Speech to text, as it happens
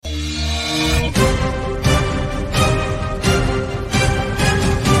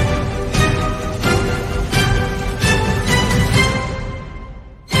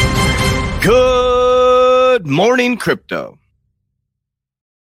morning, crypto.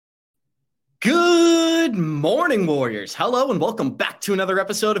 Good morning, warriors. Hello, and welcome back to another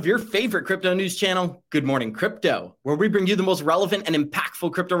episode of your favorite crypto news channel, Good Morning Crypto, where we bring you the most relevant and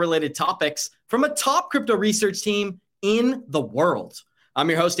impactful crypto-related topics from a top crypto research team in the world. I'm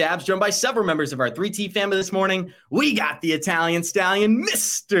your host, Abs, joined by several members of our 3T family this morning. We got the Italian stallion,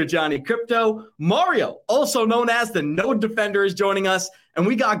 Mr. Johnny Crypto. Mario, also known as the Node Defender, is joining us. And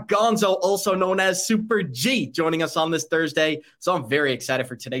we got Gonzo, also known as Super G, joining us on this Thursday. So I'm very excited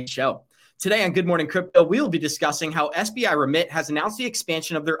for today's show. Today on Good Morning Crypto, we'll be discussing how SBI Remit has announced the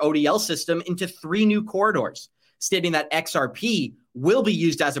expansion of their ODL system into 3 new corridors, stating that XRP will be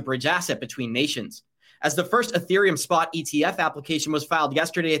used as a bridge asset between nations. As the first Ethereum spot ETF application was filed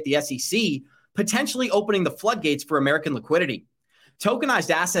yesterday at the SEC, potentially opening the floodgates for American liquidity.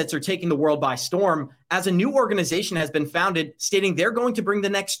 Tokenized assets are taking the world by storm as a new organization has been founded stating they're going to bring the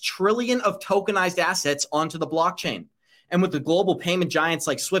next trillion of tokenized assets onto the blockchain. And with the global payment giants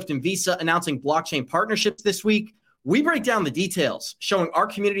like Swift and Visa announcing blockchain partnerships this week, we break down the details, showing our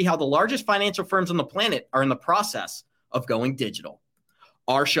community how the largest financial firms on the planet are in the process of going digital.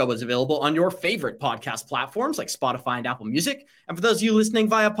 Our show is available on your favorite podcast platforms like Spotify and Apple Music. And for those of you listening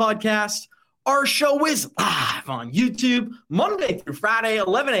via podcast, our show is live on YouTube Monday through Friday,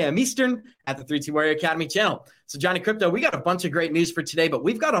 11 a.m. Eastern at the 3T Warrior Academy channel. So Johnny Crypto, we got a bunch of great news for today, but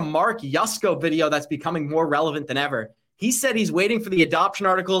we've got a Mark Yusko video that's becoming more relevant than ever. He said he's waiting for the adoption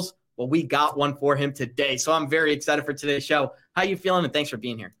articles. Well, we got one for him today. So I'm very excited for today's show. How you feeling? And thanks for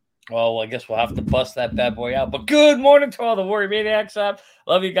being here. Well, I guess we'll have to bust that bad boy out. But good morning to all the Warrior Maniacs app.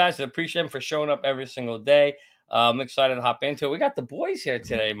 Love you guys. I appreciate them for showing up every single day. I'm excited to hop into it. We got the boys here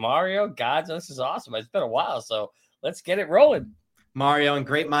today. Mario, Gods, this is awesome. It's been a while, so let's get it rolling. Mario, and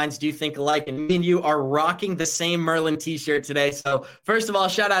great minds do think alike. And me and you are rocking the same Merlin t-shirt today. So first of all,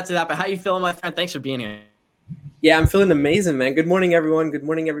 shout out to that. But how you feeling, my friend? Thanks for being here. Yeah, I'm feeling amazing, man. Good morning, everyone. Good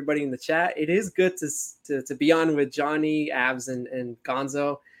morning, everybody in the chat. It is good to be on with Johnny, Abs, and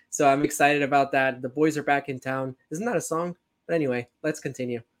Gonzo. So I'm excited about that. The boys are back in town. Isn't that a song? But anyway, let's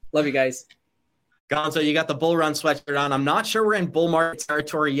continue. Love you guys. Gonzo, you got the bull run sweatshirt on. I'm not sure we're in bull market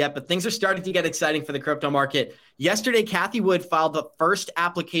territory yet, but things are starting to get exciting for the crypto market. Yesterday, Kathy Wood filed the first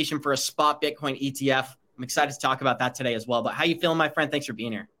application for a spot Bitcoin ETF. I'm excited to talk about that today as well. But how you feeling, my friend? Thanks for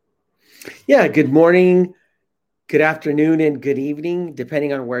being here. Yeah, good morning, good afternoon, and good evening,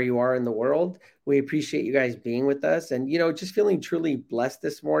 depending on where you are in the world. We appreciate you guys being with us and, just feeling truly blessed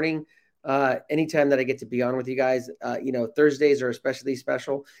this morning. Anytime that I get to be on with you guys, Thursdays are especially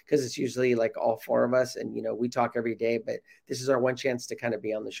special because it's usually like all 4 of us and, we talk every day, but this is our one chance to kind of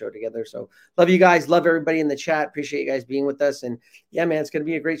be on the show together. So love you guys. Love everybody in the chat. Appreciate you guys being with us. And yeah, man, it's going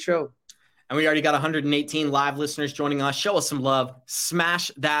to be a great show. And we already got 118 live listeners joining us. Show us some love.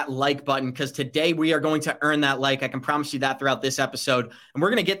 Smash that like button because today we are going to earn that like. I can promise you that throughout this episode. And we're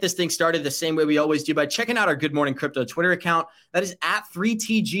going to get this thing started the same way we always do by checking out our Good Morning Crypto Twitter account. That is at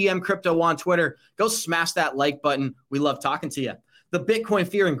 3TGM Crypto on Twitter. Go smash that like button. We love talking to you. The Bitcoin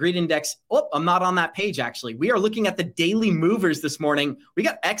Fear and Greed Index. Oh, I'm not on that page, actually. We are looking at the daily movers this morning. We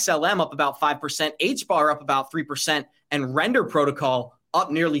got XLM up about 5%, HBAR up about 3%, and Render Protocol up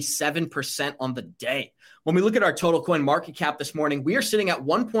nearly 7% on the day. When we look at our total coin market cap this morning, we are sitting at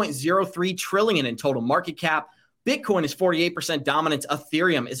 1.03 trillion in total market cap. Bitcoin is 48% dominant.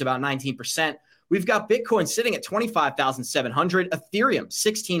 Ethereum is about 19%. We've got Bitcoin sitting at 25,700, Ethereum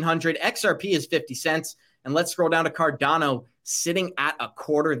 1,600, XRP is 50 cents. And let's scroll down to Cardano sitting at a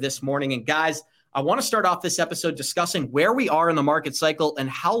quarter this morning. And guys, I want to start off this episode discussing where we are in the market cycle and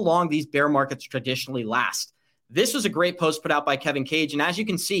how long these bear markets traditionally last. This was a great post put out by Kevin Cage. And as you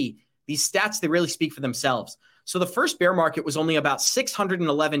can see, these stats, they really speak for themselves. So the first bear market was only about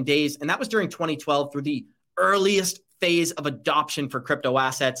 611 days, and that was during 2012 through the earliest phase of adoption for crypto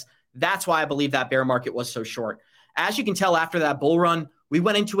assets. That's why I believe that bear market was so short. As you can tell, after that bull run, we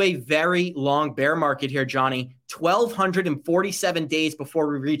went into a very long bear market here, Johnny, 1,247 days before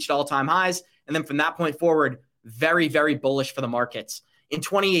we reached all-time highs. And then from that point forward, very, very bullish for the markets. In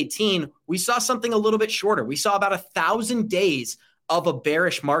 2018, we saw something a little bit shorter. We saw about 1,000 days of a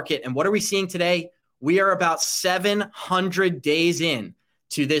bearish market. And what are we seeing today? We are about 700 days in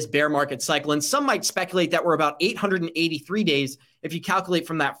to this bear market cycle. And some might speculate that we're about 883 days if you calculate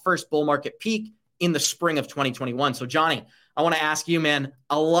from that first bull market peak in the spring of 2021. So Johnny, I want to ask you, man,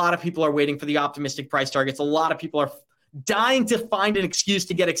 a lot of people are waiting for the optimistic price targets. A lot of people are dying to find an excuse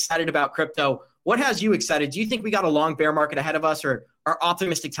to get excited about crypto. What has you excited? Do you think we got a long bear market ahead of us, or are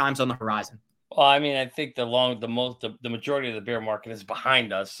optimistic times on the horizon? Well, I mean, I think the majority of the bear market is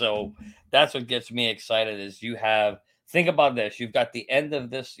behind us. So that's what gets me excited is think about this. You've got the end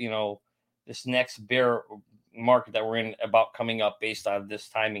of this, this next bear market that we're in about coming up based on this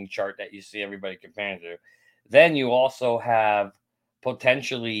timing chart that you see everybody comparing to. Then you also have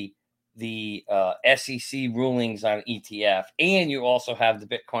potentially the SEC rulings on ETF, and you also have the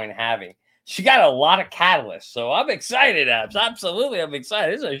Bitcoin halving. She got a lot of catalysts. So I'm excited, Abs. Absolutely, I'm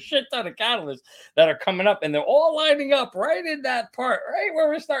excited. There's a shit ton of catalysts that are coming up, and they're all lining up right in that part, right where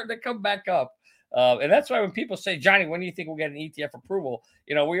we're starting to come back up. And that's why when people say, Johnny, when do you think we'll get an ETF approval?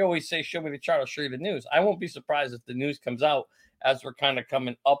 You know, we always say, show me the chart, I'll show you the news. I won't be surprised if the news comes out as we're kind of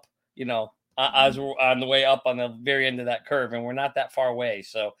coming up, you know, as we're on the way up on the very end of that curve, and we're not that far away.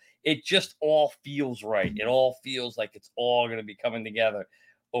 So it just all feels right. It all feels like it's all going to be coming together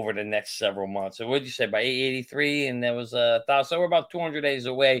over the next several months. So what did you say, by 883? And there was 1,000. So we're about 200 days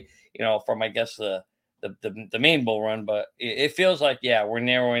away, you know, from, I guess, the main bull run. But it feels like, yeah, we're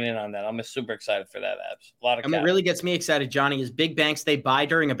narrowing in on that. I'm super excited for that, Abs. A lot of. And what really gets me excited, Johnny, is big banks, they buy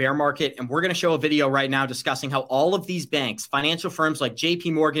during a bear market. And we're going to show a video right now discussing how all of these banks, financial firms like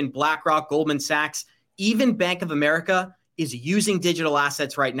JP Morgan, BlackRock, Goldman Sachs, even Bank of America is using digital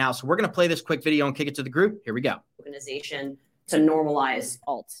assets right now. So we're going to play this quick video and kick it to the group. Here we go. Tokenization to normalize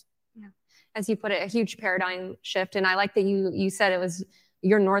alts. Yeah. As you put it, a huge paradigm shift. And I like that you said it was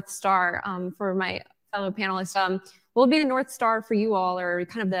your North Star. For my fellow panelists, what would be the North Star for you all, or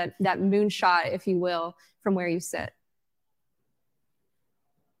kind of that moonshot, if you will, from where you sit?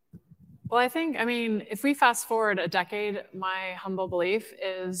 Well, I mean, if we fast forward a decade, my humble belief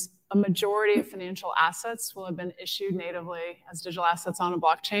is a majority of financial assets will have been issued natively as digital assets on a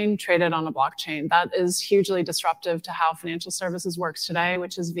blockchain, traded on a blockchain. That is hugely disruptive to how financial services works today,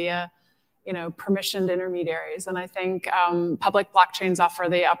 which is via, you know, permissioned intermediaries. And I think public blockchains offer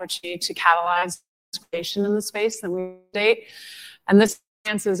the opportunity to catalyze creation in the space that we date. And this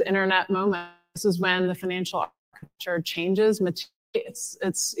is internet moment. This is when the financial architecture changes.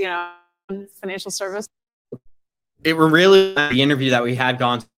 It's you know, financial service. It were really the interview that we had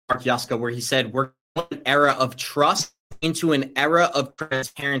gone to Mark Yusko, where he said we're from an era of trust into an era of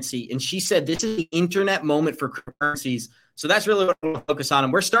transparency. And she said this is the internet moment for cryptocurrencies. So that's really what we'll focus on.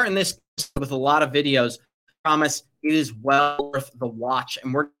 And we're starting this with a lot of videos. I promise it is well worth the watch.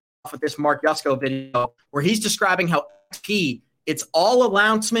 And we're off with this Mark Yusko video where he's describing how XP, it's all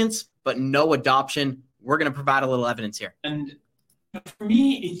announcements, but no adoption. We're going to provide a little evidence here. And for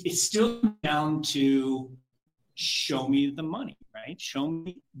me, it's still down to show me the money, right? Show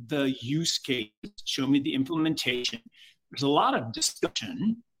me the use case, show me the implementation. There's a lot of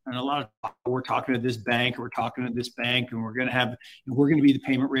discussion and a lot of, we're talking to this bank, we're talking to this bank, and we're going to be the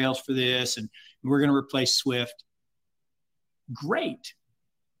payment rails for this, and we're going to replace Swift. Great.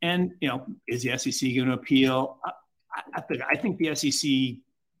 And, you know, is the SEC going to appeal? I think the SEC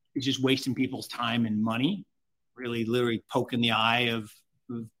is just wasting people's time and money, really literally poking the eye of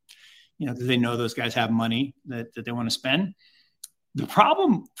you know, because they know those guys have money that they want to spend. The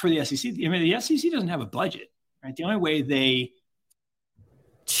problem for the SEC, I mean, the SEC doesn't have a budget, right? The only way they...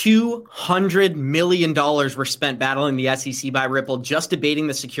 $200 million were spent battling the SEC by Ripple, just debating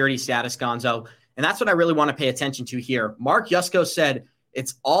the security status, Gonzo. And that's what I really want to pay attention to here. Mark Yusko said,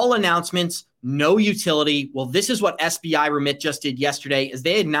 it's all announcements, no utility. Well, this is what SBI Remit just did yesterday, is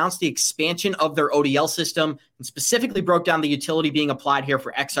they announced the expansion of their ODL system and specifically broke down the utility being applied here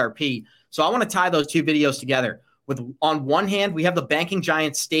for XRP. So I want to tie those two videos together. With, on one hand, we have the banking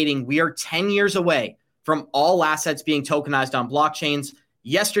giants stating we are 10 years away from all assets being tokenized on blockchains.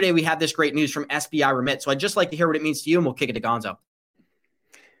 Yesterday, we had this great news from SBI Remit. So I'd just like to hear what it means to you, and we'll kick it to Gonzo.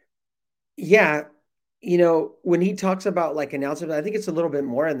 Yeah. You know, when he talks about like announcements, I think it's a little bit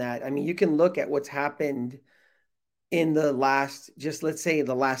more than that. I mean, you can look at what's happened in the last, just let's say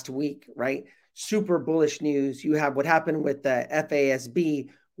the last week, right? Super bullish news. You have what happened with the FASB,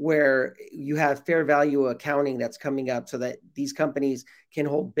 where you have fair value accounting that's coming up so that these companies can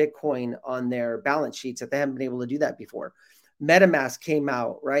hold Bitcoin on their balance sheets that they haven't been able to do that before. MetaMask came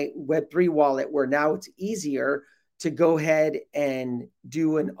out, right? Web3 wallet, where now it's easier to go ahead and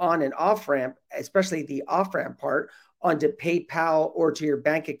do an on and off ramp, especially the off ramp part, onto PayPal or to your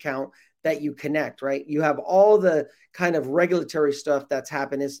bank account that you connect, right? You have all the kind of regulatory stuff that's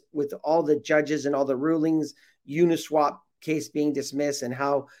happened is with all the judges and all the rulings, Uniswap case being dismissed and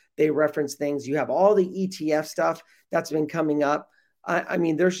how they reference things. You have all the ETF stuff that's been coming up. I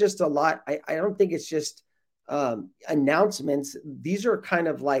mean, there's just a lot. I don't think it's just announcements. These are kind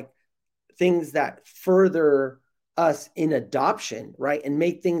of like things that further us in adoption, right? And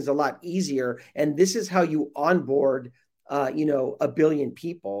make things a lot easier. And this is how you onboard, you know, 1 billion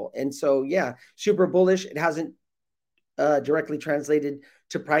people. And so, yeah, super bullish. It hasn't directly translated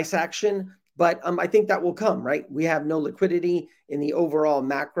to price action, but I think that will come, right? We have no liquidity in the overall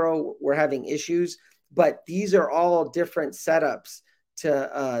macro. We're having issues, but these are all different setups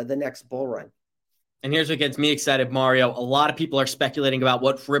to the next bull run. And here's what gets me excited, Mario. A lot of people are speculating about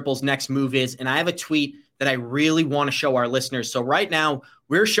what Ripple's next move is. And I have a tweet that I really want to show our listeners. So right now,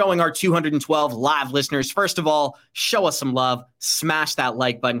 we're showing our 212 live listeners. First of all, show us some love. Smash that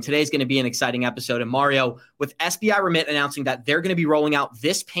like button. Today's going to be an exciting episode. And Mario, with SBI Remit announcing that they're going to be rolling out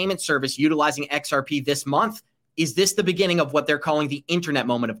this payment service utilizing XRP this month, is this the beginning of what they're calling the internet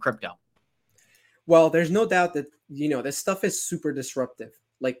moment of crypto? Well, there's no doubt that, this stuff is super disruptive.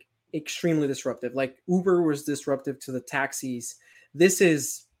 Like, extremely disruptive. Like Uber was disruptive to the taxis. This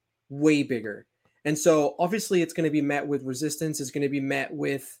is way bigger. And so obviously it's going to be met with resistance. It's going to be met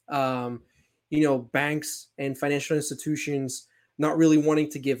with, banks and financial institutions not really wanting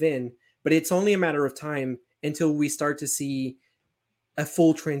to give in, but it's only a matter of time until we start to see a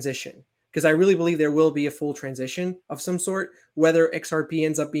full transition. Because I really believe there will be a full transition of some sort, whether XRP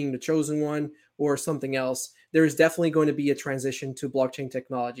ends up being the chosen one or something else. There is definitely going to be a transition to blockchain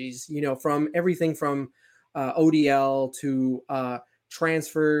technologies, from everything from ODL to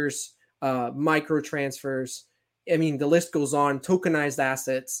transfers, micro transfers. I mean, the list goes on, tokenized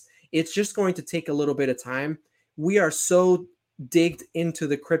assets. It's just going to take a little bit of time. We are so digged into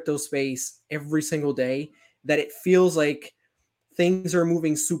the crypto space every single day that it feels like things are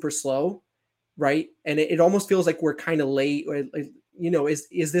moving super slow, right? And it almost feels like we're kind of late.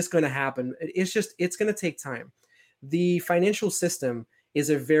 Is this going to happen? It's going to take time. The financial system is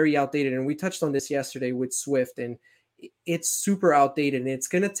a very outdated, and we touched on this yesterday with Swift, and it's super outdated, and it's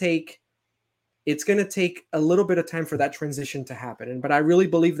going to take a little bit of time for that transition to happen. But I really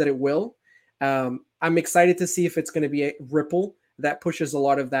believe that it will. I'm excited to see if it's going to be a Ripple that pushes a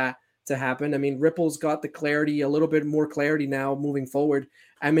lot of that to happen. I mean, Ripple's got the clarity, a little bit more clarity now moving forward.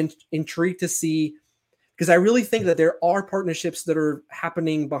 I'm intrigued to see, because I really think that there are partnerships that are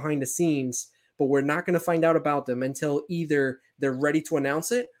happening behind the scenes, but we're not going to find out about them until either they're ready to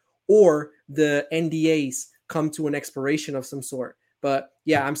announce it or the NDAs come to an expiration of some sort. But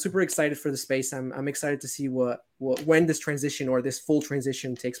yeah, I'm super excited for the space. I'm excited to see when this transition or this full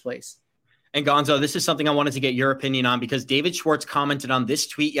transition takes place. And Gonzo, this is something I wanted to get your opinion on because David Schwartz commented on this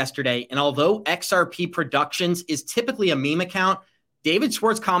tweet yesterday. And although XRP Productions is typically a meme account, David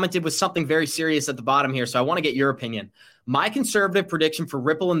Schwartz commented with something very serious at the bottom here. So I want to get your opinion. My conservative prediction for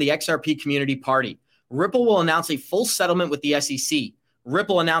Ripple and the XRP community party. Ripple will announce a full settlement with the SEC.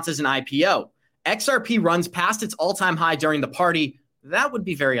 Ripple announces an IPO. XRP runs past its all-time high during the party. That would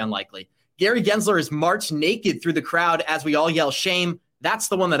be very unlikely. Gary Gensler is marched naked through the crowd as we all yell shame. That's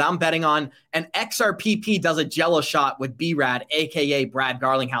the one that I'm betting on. And XRPP does a jello shot with B-Rad, a.k.a. Brad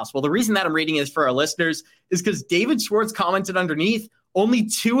Garlinghouse. Well, the reason that I'm reading this for our listeners is because David Schwartz commented underneath, only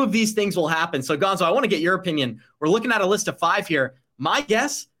 2 of these things will happen. So, Gonzo, I want to get your opinion. We're looking at a list of 5 here. My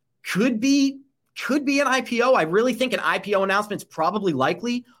guess could be an IPO. I really think an IPO announcement is probably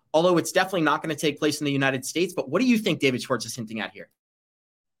likely, although it's definitely not going to take place in the United States. But what do you think David Schwartz is hinting at here?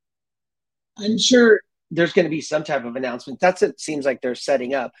 I'm sure there's going to be some type of announcement. That's what it seems like they're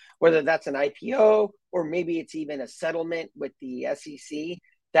setting up, whether that's an IPO or maybe it's even a settlement with the SEC.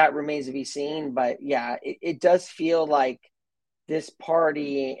 That remains to be seen. But yeah, it does feel like this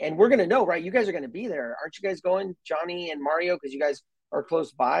party, and we're going to know, right? You guys are going to be there. Aren't you guys going, Johnny and Mario, because you guys are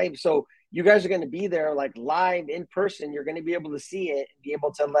close by? So you guys are going to be there like live in person. You're going to be able to see it and be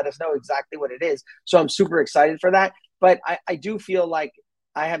able to let us know exactly what it is. So I'm super excited for that. But I do feel like,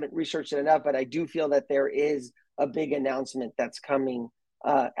 I haven't researched it enough, but I do feel that there is a big announcement that's coming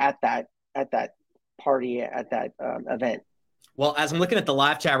at that party, at that event. Well, as I'm looking at the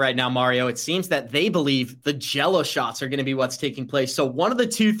live chat right now, Mario, it seems that they believe the jello shots are going to be what's taking place. So one of the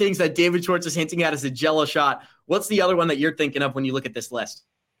 2 things that David Schwartz is hinting at is the jello shot. What's the other one that you're thinking of when you look at this list?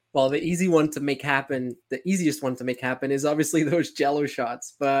 Well, the easiest one to make happen is obviously those jello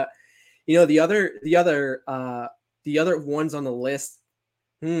shots. But the other ones on the list,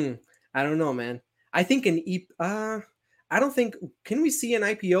 I don't know, man. I think I don't think, can we see an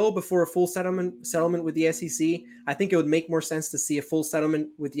IPO before a full settlement with the SEC? I think it would make more sense to see a full settlement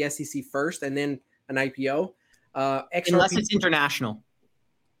with the SEC first and then an IPO. Unless it's international.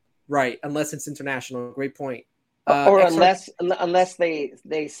 Right, unless it's international. Great point. Or unless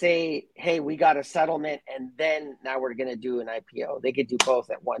they say, hey, we got a settlement and then now we're going to do an IPO. They could do both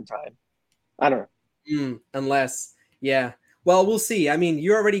at one time. I don't know. Unless, yeah. Well, we'll see. I mean,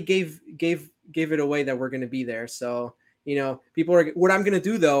 you already gave it away that we're going to be there. So, people are. What I'm going to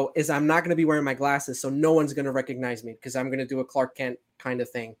do though is I'm not going to be wearing my glasses, so no one's going to recognize me because I'm going to do a Clark Kent kind of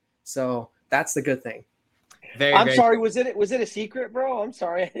thing. So that's the good thing. I'm sorry. Was it a secret, bro? I'm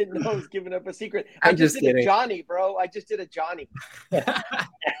sorry. I didn't know I was giving up a secret. I just did a Johnny, bro. I just did a Johnny.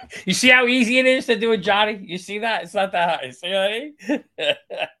 You see how easy it is to do a Johnny? You see that? It's not that hard. See what I mean?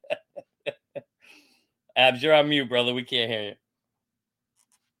 Abs, you're on mute, brother. We can't hear you.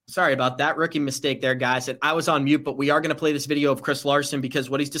 Sorry about that. Rookie mistake there, guys. I was on mute, but we are going to play this video of Chris Larson because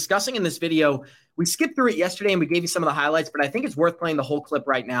what he's discussing in this video, we skipped through it yesterday and we gave you some of the highlights, but I think it's worth playing the whole clip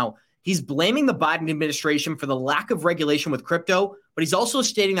right now. He's blaming the Biden administration for the lack of regulation with crypto, but he's also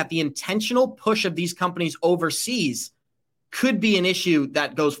stating that the intentional push of these companies overseas could be an issue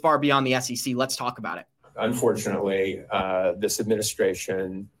that goes far beyond the SEC. Let's talk about it. Unfortunately, this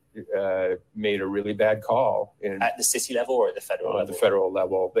administration made a really bad call at the city level or at the federal level? At the federal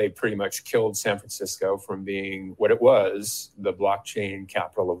level. They pretty much killed San Francisco from being what it was, the blockchain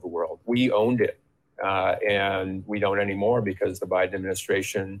capital of the world. We owned it, and we don't anymore because the Biden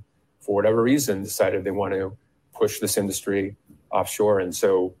administration, for whatever reason, decided they want to push this industry offshore. And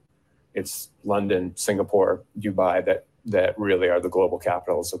so it's London, Singapore, Dubai that really are the global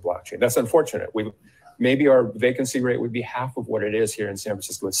capitals of blockchain. That's unfortunate. Maybe our vacancy rate would be half of what it is here in San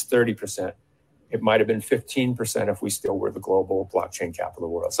Francisco. It's 30%. It might have been 15% if we still were the global blockchain capital of the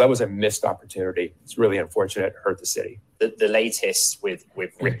world. So that was a missed opportunity. It's really unfortunate. It hurt the city. The latest with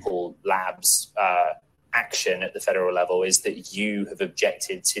Ripple Labs action at the federal level is that you have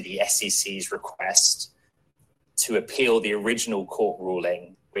objected to the SEC's request to appeal the original court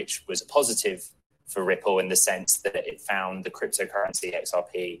ruling, which was a positive for Ripple in the sense that it found the cryptocurrency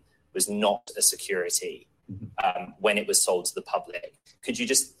XRP was not a security when it was sold to the public. Could you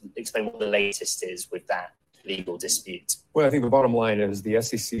just explain what the latest is with that legal dispute? Well, I think the bottom line is the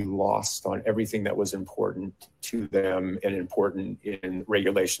SEC lost on everything that was important to them and important in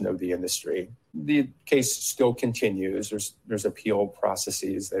regulation of the industry. The case still continues. There's appeal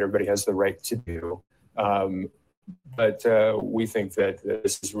processes that everybody has the right to do. But we think that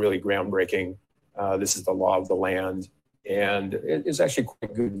this is really groundbreaking. This is the law of the land. And it's actually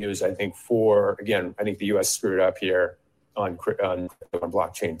quite good news, I think, I think the U.S. screwed up here on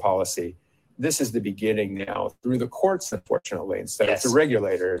blockchain policy. This is the beginning now through the courts, unfortunately, instead of the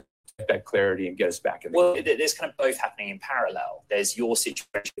regulators, get that clarity and get us back in the game. There's kind of both happening in parallel. There's your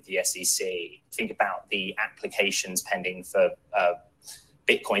situation with the SEC. Think about the applications pending for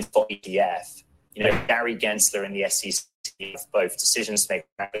Bitcoin for ETF. Gary Gensler and the SEC have both decisions to make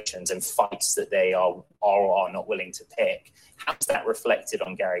actions and fights that they are not willing to pick. How is that reflected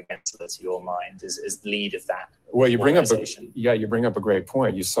on Gary Gensler, to your mind, as lead of that? Well, you bring up a great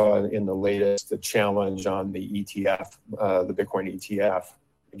point. You saw in the latest the challenge on the ETF, the Bitcoin ETF.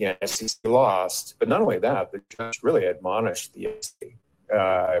 Again, SEC lost, but not only that, the judge really admonished the SEC,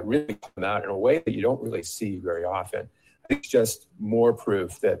 really come out in a way that you don't really see very often. I think it's just more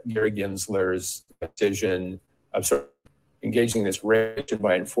proof that Gary Gensler's decision of sort of engaging this regulation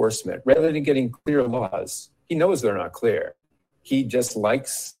by enforcement, rather than getting clear laws, he knows they're not clear. He just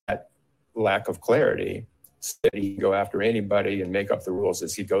likes that lack of clarity, so that he can go after anybody and make up the rules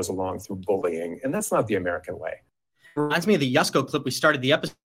as he goes along through bullying. And that's not the American way. Reminds me of the Yusko clip we started the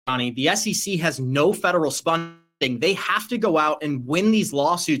episode on. The SEC has no federal funding. They have to go out and win these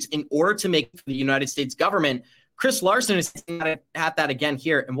lawsuits in order to make the United States government. Chris Larson is at that again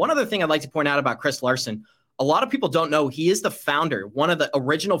here. And one other thing I'd like to point out about Chris Larson, a lot of people don't know he is the founder, one of the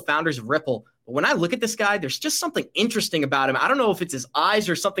original founders of Ripple. But when I look at this guy, there's just something interesting about him. I don't know if it's his eyes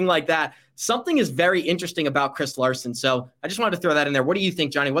or something like that. Something is very interesting about Chris Larson. So I just wanted to throw that in there. What do you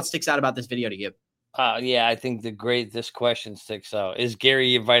think, Johnny? What sticks out about this video to you? Yeah, I think this question sticks out. Is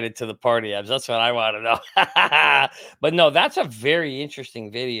Gary invited to the party? That's what I want to know. But no, that's a very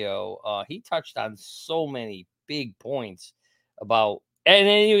interesting video. He touched on so many big points about, and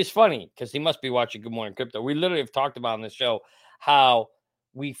it was funny because he must be watching Good Morning Crypto. We literally have talked about on the show how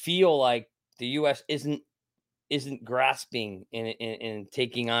we feel like the U.S. isn't grasping in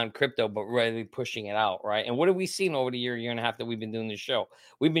taking on crypto, but really pushing it out, right? And what have we seen over the year and a half that we've been doing this show?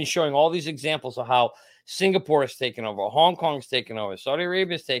 We've been showing all these examples of how Singapore is taking over, Hong Kong's taking over, Saudi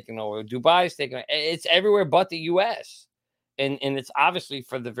Arabia's taking over, Dubai's taking over. It's everywhere but the U.S. And it's obviously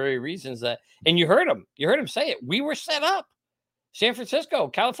for the very reasons that, and you heard him say it. We were set up. San Francisco,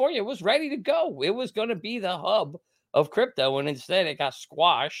 California was ready to go. It was going to be the hub of crypto, and instead it got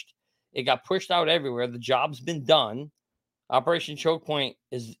squashed. It got pushed out everywhere. The job's been done. Operation Choke Point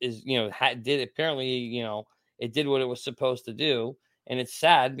it did what it was supposed to do, and it's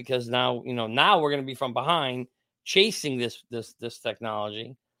sad because now we're going to be from behind chasing this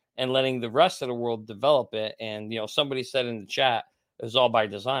technology and letting the rest of the world develop it. And somebody said in the chat, it was all by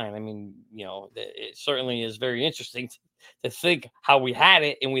design. I mean, it certainly is very interesting to think how we had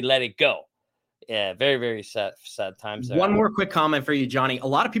it and we let it go. Yeah, very, very sad times there. One more quick comment for you, Johnny. A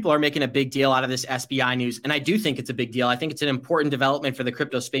lot of people are making a big deal out of this SBI news, and I do think it's a big deal. I think it's an important development for the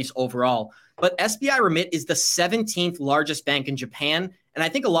crypto space overall. But SBI Remit is the 17th largest bank in Japan, and I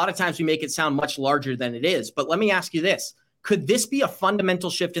think a lot of times we make it sound much larger than it is. But let me ask you this. Could this be a fundamental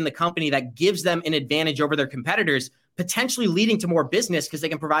shift in the company that gives them an advantage over their competitors, potentially leading to more business because they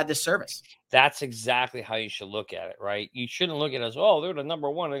can provide this service? That's exactly how you should look at it, right? You shouldn't look at it as, oh, they're the number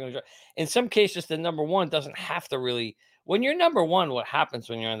one. In some cases, the number one doesn't have to really. When you're number one, what happens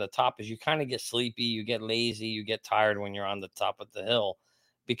when you're on the top is you kind of get sleepy, you get lazy, you get tired when you're on the top of the hill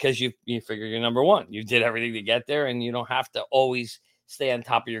because you figure you're number one. You did everything to get there, and you don't have to always stay on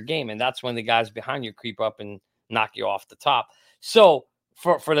top of your game. And that's when the guys behind you creep up and knock you off the top. So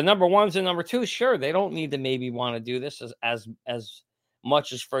for the number ones and number twos, sure, they don't need to maybe want to do this as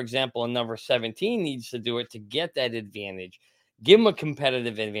much as, for example, a number 17 needs to do it to get that advantage, give them a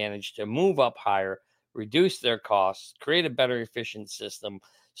competitive advantage to move up higher, reduce their costs, create a better efficient system.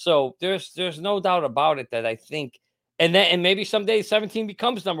 So there's no doubt about it that I think, and maybe someday 17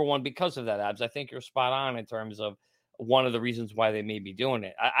 becomes number one because of that, Abs. I think you're spot on in terms of one of the reasons why they may be doing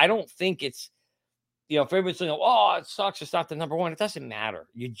it. I don't think it's, if everybody's saying, oh, it sucks, it's not the number one, it doesn't matter.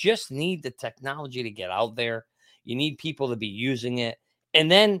 You just need the technology to get out there. You need people to be using it.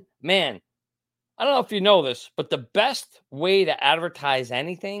 And then, man, I don't know if you know this, but the best way to advertise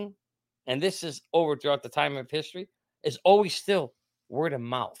anything, and this is over throughout the time of history, is always still word of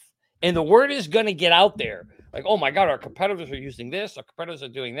mouth. And the word is going to get out there. Like, oh my God, our competitors are using this, our competitors are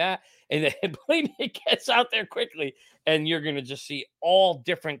doing that. And then, believe me, it gets out there quickly. And you're going to just see all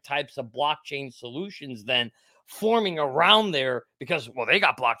different types of blockchain solutions then forming around there because, well, they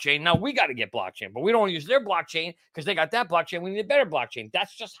got blockchain. Now we got to get blockchain, but we don't use their blockchain because they got that blockchain. We need a better blockchain.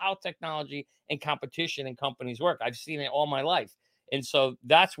 That's just how technology and competition and companies work. I've seen it all my life. And so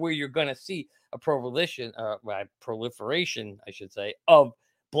that's where you're going to see a proliferation, I should say, of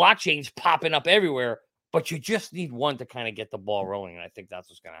blockchains popping up everywhere, but you just need one to kind of get the ball rolling. And I think that's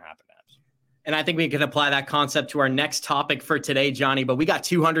what's going to happen. And I think we can apply that concept to our next topic for today, Johnny. But we got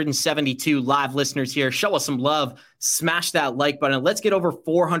 272 live listeners here. Show us some love. Smash that like button. Let's get over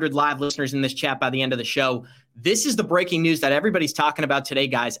 400 live listeners in this chat by the end of the show. This is the breaking news that everybody's talking about today,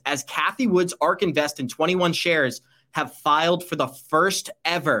 guys. As Cathie Wood's ARK Invest in 21 shares have filed for the first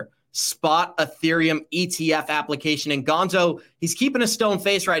ever spot Ethereum ETF application. And Gonzo, he's keeping a stone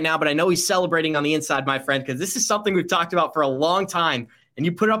face right now, but I know he's celebrating on the inside, my friend, because this is something we've talked about for a long time. And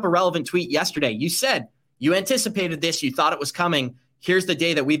you put up a relevant tweet yesterday. You said you anticipated this. You thought it was coming. Here's the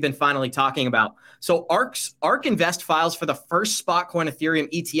day that we've been finally talking about. So ARK Invest files for the first spot coin Ethereum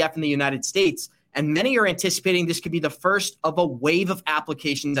ETF in the United States. And many are anticipating this could be the first of a wave of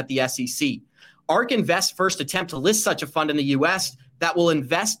applications at the SEC. ARK Invest's first attempt to list such a fund in the U.S. that will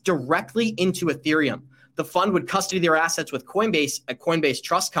invest directly into Ethereum. The fund would custody their assets with Coinbase, a Coinbase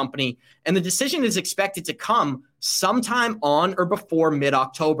trust company, and the decision is expected to come sometime on or before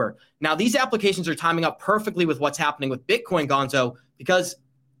mid-October. Now, these applications are timing up perfectly with what's happening with Bitcoin, Gonzo, because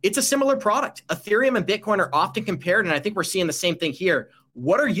it's a similar product. Ethereum and Bitcoin are often compared, and I think we're seeing the same thing here.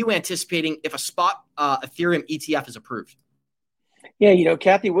 What are you anticipating if a spot Ethereum ETF is approved? Yeah,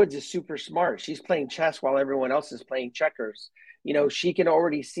 Cathie Woods is super smart. She's playing chess while everyone else is playing checkers. She can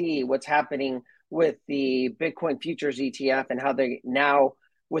already see what's happening with the Bitcoin futures ETF and how they now,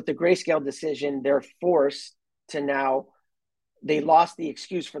 with the Grayscale decision, they're forced to now, they lost the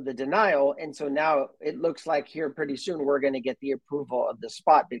excuse for the denial. And so now it looks like here pretty soon we're going to get the approval of the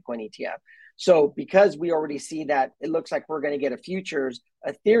spot Bitcoin ETF. So because we already see that it looks like we're going to get a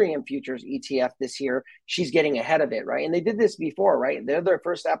Ethereum futures ETF this year, she's getting ahead of it, right? And they did this before, right? They're their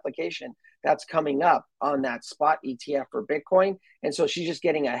first application that's coming up on that spot ETF for Bitcoin. And so she's just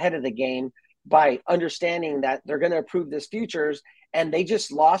getting ahead of the game by understanding that they're going to approve this futures, and they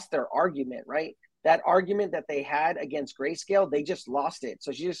just lost their argument, right? That argument that they had against Grayscale, they just lost it.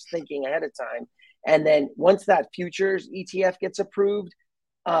 So she's just thinking ahead of time. And then once that futures ETF gets approved,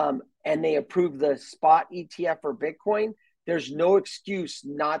 and they approve the spot ETF for Bitcoin, there's no excuse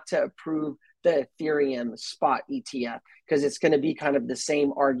not to approve the Ethereum spot ETF because it's going to be kind of the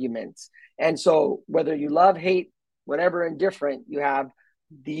same arguments. And so whether you love, hate, whatever, indifferent, you have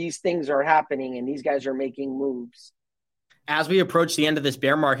these things are happening and these guys are making moves. As we approach the end of this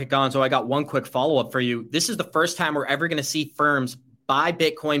bear market, Gonzo, I got one quick follow-up for you. This is the first time we're ever going to see firms buy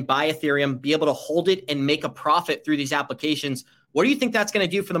Bitcoin, buy Ethereum, be able to hold it and make a profit through these applications. What do you think that's going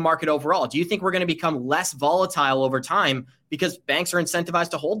to do for the market overall? Do you think we're going to become less volatile over time because banks are incentivized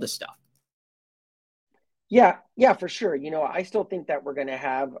to hold this stuff? Yeah, for sure. I still think that we're going to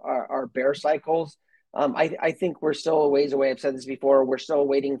have our bear cycles. I think we're still a ways away. I've said this before. We're still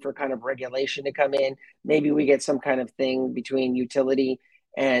waiting for kind of regulation to come in. Maybe we get some kind of thing between utility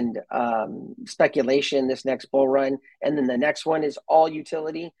and speculation this next bull run. And then the next one is all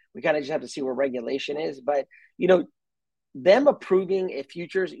utility. We kind of just have to see where regulation is. But, them approving a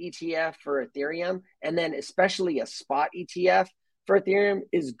futures ETF for Ethereum, and then especially a spot ETF for Ethereum,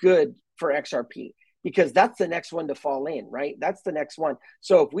 is good for XRP, because that's the next one to fall in, right? That's the next one.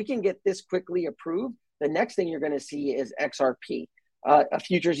 So if we can get this quickly approved, the next thing you're going to see is XRP, a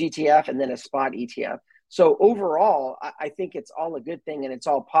futures ETF, and then a spot ETF. So overall, I think it's all a good thing, and it's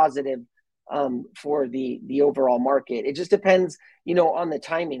all positive for the overall market. It just depends, on the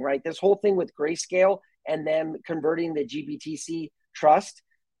timing, right? This whole thing with Grayscale and them converting the GBTC trust,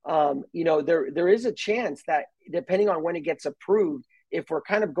 there is a chance that depending on when it gets approved, if we're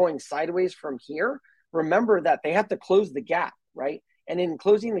kind of going sideways from here, remember that they have to close the gap, right? And in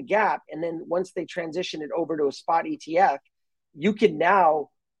closing the gap, and then once they transition it over to a spot ETF, you can now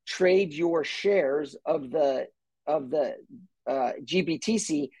trade your shares of the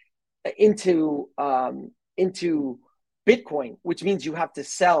GBTC into Bitcoin, which means you have to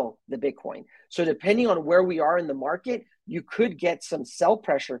sell the Bitcoin. So depending on where we are in the market, you could get some sell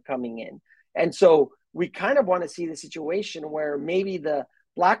pressure coming in. And so we kind of want to see the situation where maybe the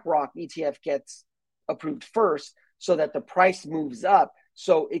BlackRock ETF gets approved first so that the price moves up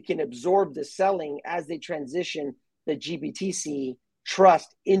so it can absorb the selling as they transition the GBTC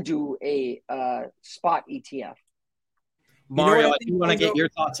trust into a spot ETF. Mario, I do want to get your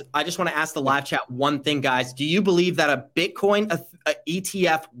thoughts. I just want to ask the live chat one thing, guys. Do you believe that a Bitcoin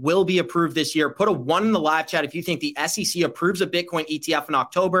ETF will be approved this year? Put a 1 in the live chat if you think the SEC approves a Bitcoin ETF in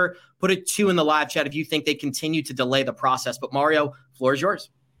October. Put a 2 in the live chat if you think they continue to delay the process. But Mario, floor is yours.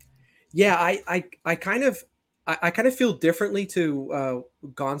 Yeah, I kind of feel differently to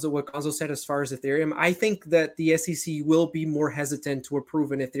Gonzo, what Gonzo said as far as Ethereum. I think that the SEC will be more hesitant to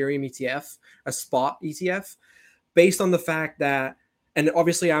approve an Ethereum ETF, a spot ETF, based on the fact that, and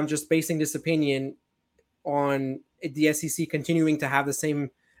obviously I'm just basing this opinion on the SEC continuing to have the same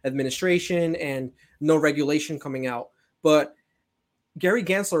administration and no regulation coming out. But Gary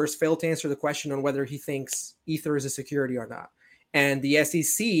Gensler has failed to answer the question on whether he thinks Ether is a security or not. And the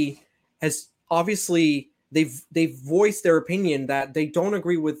SEC has obviously, they've voiced their opinion that they don't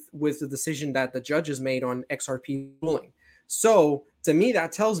agree with the decision that the judges made on XRP ruling. So to me,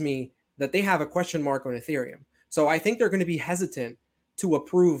 that tells me that they have a question mark on Ethereum. So I think they're going to be hesitant to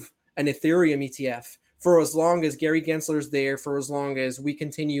approve an Ethereum ETF for as long as Gary Gensler's there, for as long as we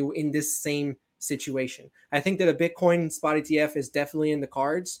continue in this same situation. I think that a Bitcoin spot ETF is definitely in the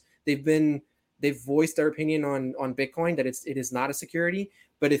cards. They've voiced their opinion on Bitcoin that it is not a security,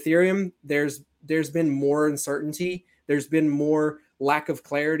 but Ethereum, there's been more uncertainty. There's been more lack of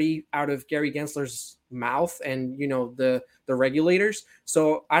clarity out of Gary Gensler's mouth and the regulators.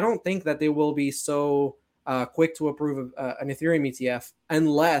 So I don't think that they will be so quick to approve an Ethereum ETF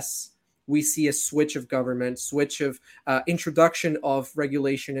unless we see a switch of government, switch of introduction of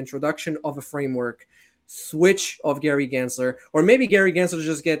regulation, introduction of a framework, switch of Gary Gensler, or maybe Gary Gensler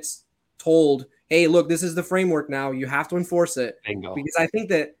just gets told, hey, look, this is the framework now. You have to enforce it. Bingo. Because I think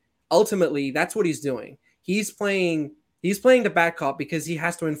that ultimately that's what he's doing. He's playing the bad cop because he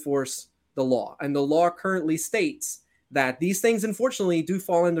has to enforce the law. And the law currently states that these things, unfortunately, do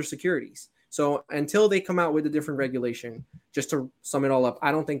fall under securities. So until they come out with a different regulation, just to sum it all up,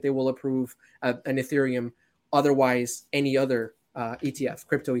 I don't think they will approve an Ethereum, otherwise any other ETF,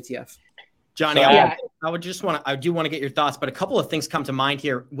 crypto ETF. Johnny, So, I do want to get your thoughts, but a couple of things come to mind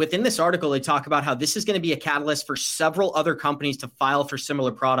here. Within this article, they talk about how this is going to be a catalyst for several other companies to file for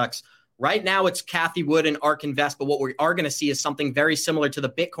similar products. Right now, it's Cathie Wood and ARK Invest, but what we are going to see is something very similar to the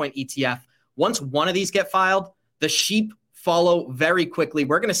Bitcoin ETF. Once one of these get filed, the sheep follow very quickly.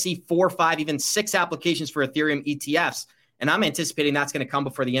 We're going to see 4, 5, even 6 applications for Ethereum ETFs, and I'm anticipating that's going to come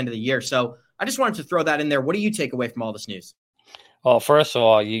before the end of the year. So I just wanted to throw that in there. What do you take away from all this news? Well, first of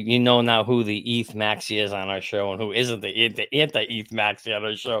all, you know now who the ETH Maxi is on our show and who isn't the anti-ETH Maxi on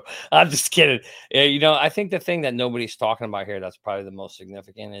our show. I'm just kidding. I think the thing that nobody's talking about here that's probably the most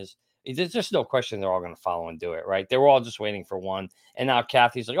significant is there's just no question they're all going to follow and do it, right? They were all just waiting for one. And now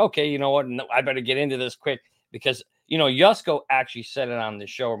Cathie's like, okay, you know what? No, I better get into this quick because, Yusko actually said it on the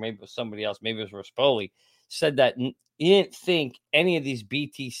show, or maybe it was somebody else, maybe it was Rispoli, said that he didn't think any of these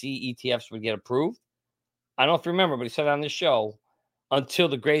BTC ETFs would get approved. I don't know if you remember, but he said it on the show until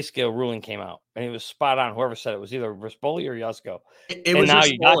the Grayscale ruling came out. And he was spot on. Whoever said it was either Rispoli or Yusko. It was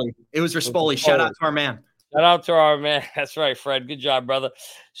Rispoli. It was Rispoli. Shout out to our man. Shout out to our man. That's right, Fred. Good job, brother.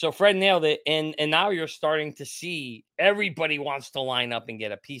 So Fred nailed it. And now you're starting to see everybody wants to line up and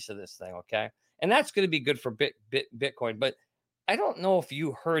get a piece of this thing, okay? And that's going to be good for Bitcoin. But I don't know if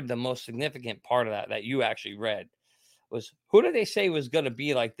you heard the most significant part of that you actually read was, who did they say was going to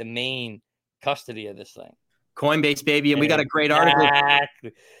be like the main custody of this thing? Coinbase, baby. And we got a great article.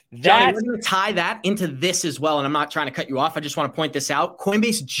 Johnny, we're going to tie that into this as well. And I'm not trying to cut you off. I just want to point this out.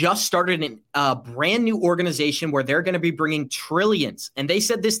 Coinbase just started a brand new organization where they're going to be bringing trillions. And they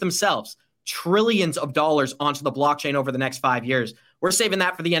said this themselves, trillions of dollars onto the blockchain over the next 5 years. We're saving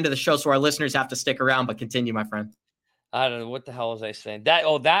that for the end of the show, so our listeners have to stick around, but continue, my friend. I don't know. What the hell was I saying?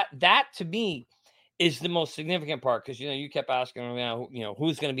 That to me is the most significant part, because, you kept asking,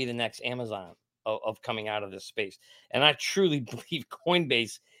 who's going to be the next Amazon of coming out of this space. And I truly believe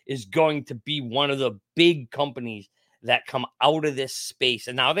Coinbase is going to be one of the big companies that come out of this space.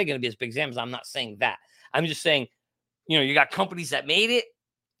 And now they're going to be as big as Amazon. I'm not saying that. I'm just saying, you got companies that made it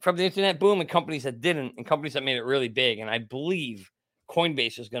from the internet boom and companies that didn't, and companies that made it really big. And I believe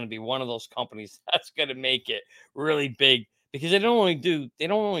Coinbase is going to be one of those companies that's going to make it really big, because they don't only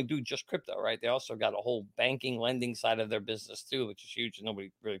do just crypto, right? They also got a whole banking, lending side of their business too, which is huge and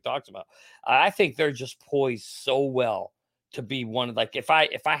nobody really talks about. I think they're just poised so well to be one of, like, if I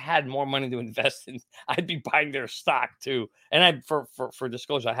had more money to invest in, I'd be buying their stock too. And for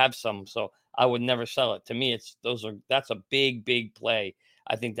disclosure, I have some, so I would never sell it. To me, that's a big play.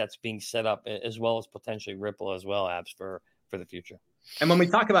 I think that's being set up, as well as potentially Ripple as well, Abs, for the future. And when we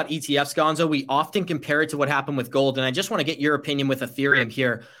talk about ETFs, Gonzo, we often compare it to what happened with gold. And I just want to get your opinion with Ethereum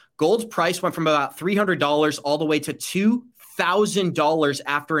here. Gold's price went from about $300 all the way to $2,000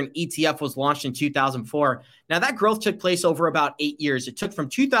 after an ETF was launched in 2004. Now, that growth took place over about 8 years. It took from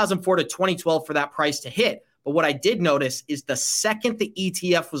 2004 to 2012 for that price to hit. But what I did notice is the second the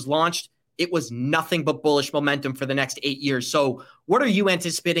ETF was launched, it was nothing but bullish momentum for the next 8 years. So what are you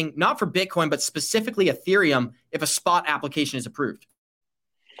anticipating, not for Bitcoin, but specifically Ethereum, if a spot application is approved?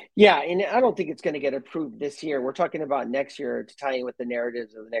 Yeah, and I don't think it's going to get approved this year. We're talking about next year, to tie in with the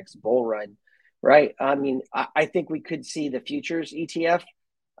narratives of the next bull run, right? I mean, I think we could see the futures ETF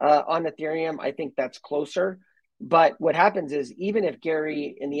on Ethereum. I think that's closer. But what happens is, even if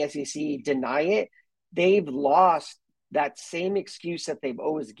Gary and the SEC deny it, they've lost that same excuse that they've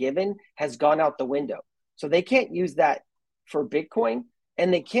always given has gone out the window. So they can't use that for Bitcoin,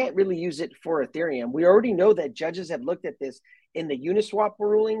 and they can't really use it for Ethereum. We already know that judges have looked at this in the Uniswap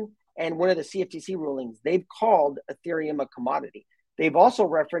ruling and one of the CFTC rulings. They've called Ethereum a commodity. They've also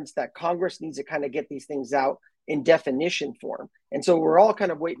referenced that Congress needs to kind of get these things out in definition form. And so we're all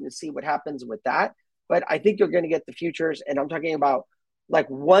kind of waiting to see what happens with that. But I think you're going to get the futures. And I'm talking about, like,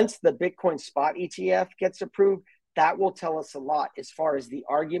 once the Bitcoin spot ETF gets approved, that will tell us a lot as far as the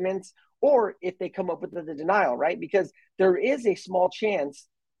arguments, or if they come up with the denial, right? Because there is a small chance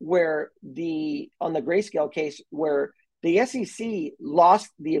where on the Grayscale case, where the SEC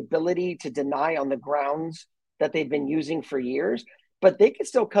lost the ability to deny on the grounds that they've been using for years, but they could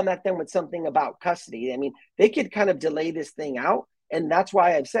still come at them with something about custody. I mean, they could kind of delay this thing out. And that's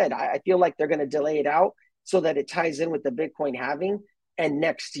why I've said, I feel like they're going to delay it out so that it ties in with the Bitcoin halving and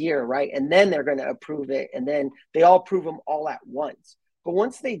next year, right? And then they're going to approve it. And then they all approve them all at once. But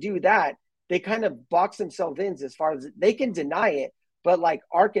once they do that, they kind of box themselves in as far as they can deny it. But like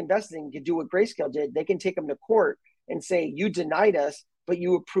ARK Investing can do what Grayscale did. They can take them to court and say, you denied us, but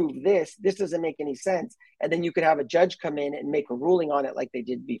you approved this. This doesn't make any sense. And then you could have a judge come in and make a ruling on it like they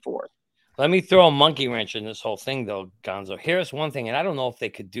did before. Let me throw a monkey wrench in this whole thing, though, Gonzo. Here's one thing, and I don't know if they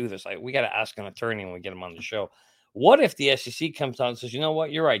could do this. We got to ask an attorney when we get him on the show. What if the SEC comes out and says, you know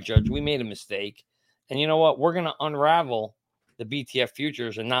what, you're right, Judge, we made a mistake. And you know what, we're going to unravel the BTF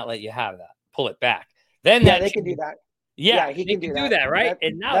futures and not let you have that. Pull it back. Then they can do that. Yeah, he can do that, right?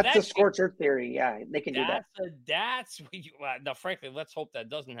 And now that's the scorched earth theory. Yeah, they can do that. Now, frankly, let's hope that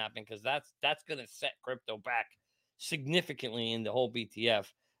doesn't happen, because that's going to set crypto back significantly in the whole BTF.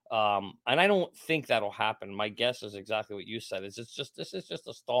 And I don't think that'll happen. My guess is exactly what you said. This is just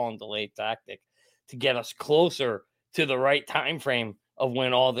a stall and delay tactic to get us closer to the right time frame of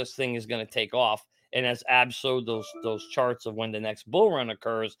when all this thing is going to take off. And as Ab showed those charts of when the next bull run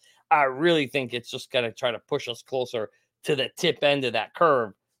occurs, I really think it's just going to try to push us closer to the tip end of that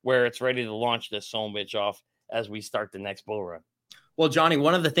curve where it's ready to launch this son bitch off as we start the next bull run. Well, Johnny,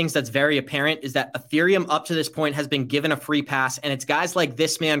 one of the things that's very apparent is that Ethereum up to this point has been given a free pass. And it's guys like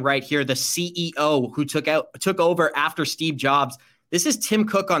this man right here, the CEO who took over after Steve Jobs. This is Tim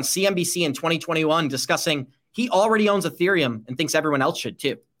Cook on CNBC in 2021 discussing he already owns Ethereum and thinks everyone else should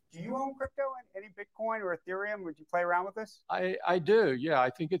too. Do you own crypto, any Bitcoin or Ethereum? Would you play around with this? I do. Yeah, I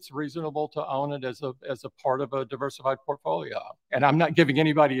think it's reasonable to own it as a part of a diversified portfolio. And I'm not giving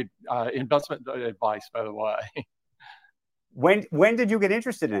anybody investment advice, by the way. When did you get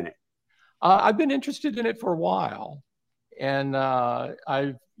interested in it? I've been interested in it for a while, and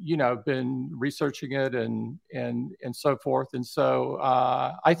I've been researching it and so forth, and so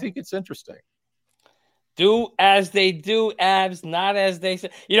I think it's interesting. Do as they do, Abs, not as they say.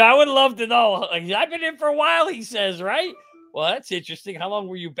 I would love to know. Like, I've been in for a while, he says, right? Well, that's interesting. How long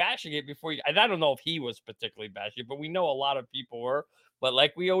were you bashing it before you? And I don't know if he was particularly bashing it, but we know a lot of people were. But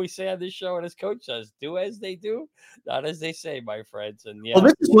like we always say on this show, and as Coach says, do as they do, not as they say, my friends. And yeah. Well,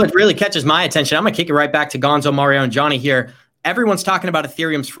 this is what really catches my attention. I'm going to kick it right back to Gonzo, Mario, and Johnny here. Everyone's talking about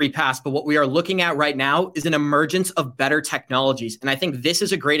Ethereum's free pass, but what we are looking at right now is an emergence of better technologies. And I think this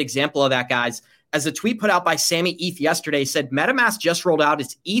is a great example of that, guys. As a tweet put out by Sammy ETH yesterday said, MetaMask just rolled out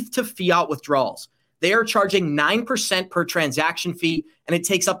its ETH to fiat withdrawals. They are charging 9% per transaction fee, and it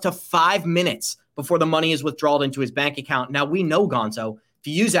takes up to 5 minutes before the money is withdrawn into his bank account. Now, we know, Gonzo, if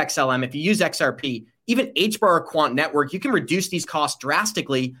you use XLM, if you use XRP, even HBAR or Quant Network, you can reduce these costs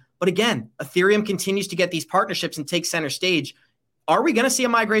drastically. But again, Ethereum continues to get these partnerships and take center stage. Are we going to see a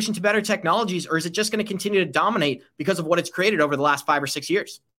migration to better technologies, or is it just going to continue to dominate because of what it's created over the last 5 or 6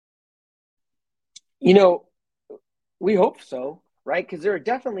 years? We hope so, right? Because there are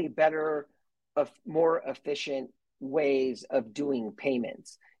definitely better, more efficient ways of doing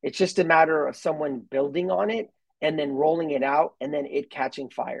payments. It's just a matter of someone building on it and then rolling it out and then it catching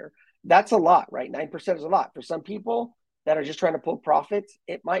fire. That's a lot, right? 9% is a lot. For some people that are just trying to pull profits,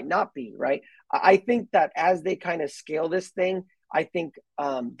 it might not be, right? I think that as they kind of scale this thing, I think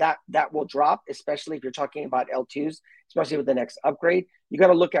that will drop, especially if you're talking about L2s, especially with the next upgrade. You got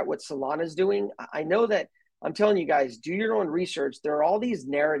to look at what Solana's doing. I know that I'm telling you guys, do your own research. There are all these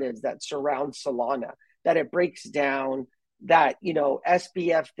narratives that surround Solana, that it breaks down, that,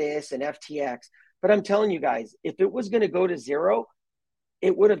 SBF this and FTX. But I'm telling you guys, if it was going to go to zero,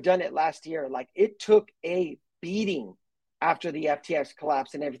 it would have done it last year. Like, it took a beating after the FTX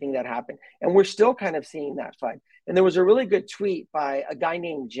collapse and everything that happened. And we're still kind of seeing that FUD. And there was a really good tweet by a guy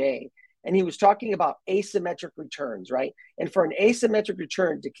named Jay, and he was talking about asymmetric returns, right? And for an asymmetric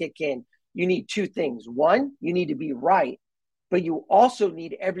return to kick in, you need two things. One, you need to be right, but you also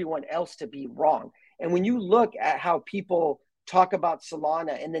need everyone else to be wrong. And when you look at how people talk about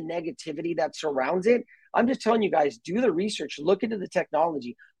Solana and the negativity that surrounds it, I'm just telling you guys, do the research, look into the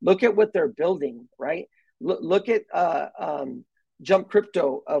technology, look at what they're building, right? Look at Jump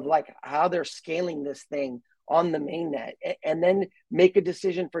Crypto of like how they're scaling this thing on the mainnet, and then make a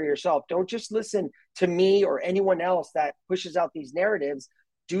decision for yourself. Don't just listen to me or anyone else that pushes out these narratives.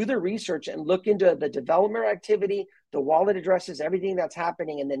 Do the research and look into the development activity, the wallet addresses, everything that's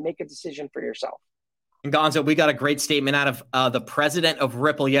happening, and then make a decision for yourself. And Gonzo, we got a great statement out of the president of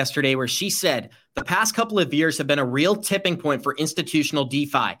Ripple yesterday, where she said the past couple of years have been a real tipping point for institutional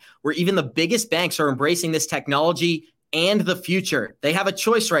DeFi, where even the biggest banks are embracing this technology and the future. They have a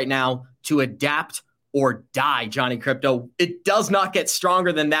choice right now to adapt or die, Johnny Crypto. It does not get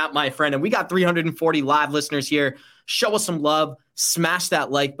stronger than that, my friend. And we got 340 live listeners here. Show us some love. Smash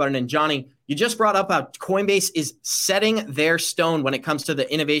that like button. And Johnny, you just brought up how Coinbase is setting their stone when it comes to the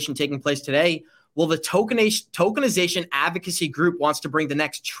innovation taking place today. Well, the tokenization advocacy group wants to bring the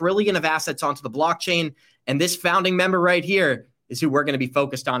next trillion of assets onto the blockchain. And this founding member right here is who we're going to be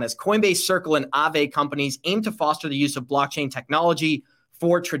focused on, as Coinbase, Circle, and Aave companies aim to foster the use of blockchain technology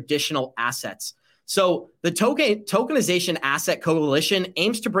for traditional assets. So the Tokenization Asset Coalition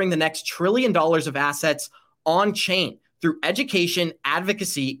aims to bring the next $1 trillion of assets on chain through education,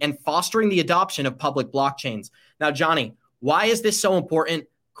 advocacy, and fostering the adoption of public blockchains. Now, Johnny, why is this so important?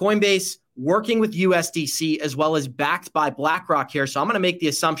 Coinbase working with USDC as well as backed by BlackRock here. So I'm going to make the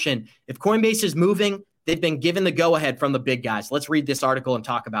assumption if Coinbase is moving, they've been given the go-ahead from the big guys. Let's read this article and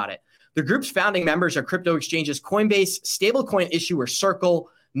talk about it. The group's founding members are crypto exchanges Coinbase, stablecoin issuer Circle,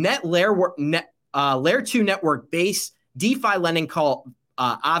 Layer 2 network Base, DeFi lending call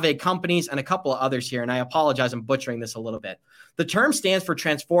Aave companies, and a couple of others here. And I apologize, I'm butchering this a little bit. The term stands for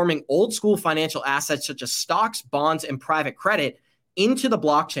transforming old school financial assets such as stocks, bonds, and private credit into the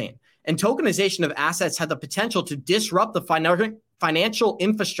blockchain. And tokenization of assets had the potential to disrupt the financial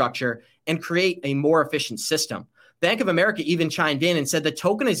infrastructure and create a more efficient system. Bank of America even chimed in and said the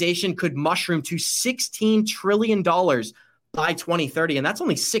tokenization could mushroom to $16 trillion by 2030. And that's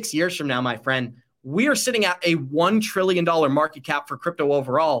only 6 years from now, my friend. We are sitting at a $1 trillion market cap for crypto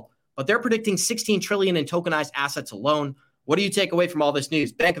overall, but they're predicting $16 trillion in tokenized assets alone. What do you take away from all this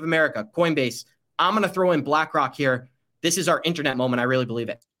news? Bank of America, Coinbase. I'm going to throw in BlackRock here. This is our internet moment. I really believe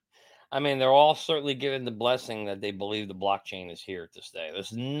it. I mean, they're all certainly given the blessing that they believe the blockchain is here to stay.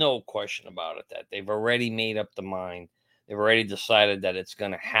 There's no question about it that they've already made up the mind. They've already decided that it's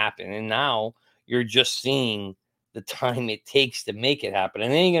going to happen. And now you're just seeing the time it takes to make it happen.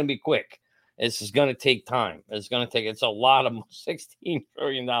 And it ain't going to be quick. This is going to take time. It's a lot of $16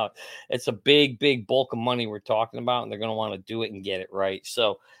 trillion. It's a big, big bulk of money we're talking about, and they're going to want to do it and get it right.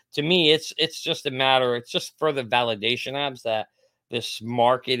 So to me, it's just a matter. It's just further validation, Abs, that this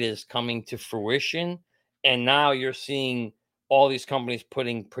market is coming to fruition. And now you're seeing all these companies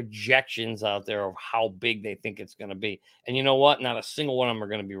putting projections out there of how big they think it's going to be. And you know what? Not a single one of them are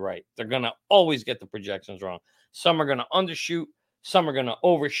going to be right. They're going to always get the projections wrong. Some are going to undershoot. Some are going to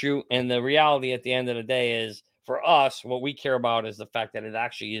overshoot. And the reality at the end of the day is, for us, what we care about is the fact that it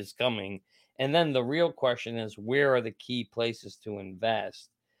actually is coming. And then the real question is, where are the key places to invest,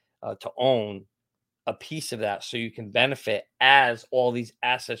 to own a piece of that so you can benefit as all these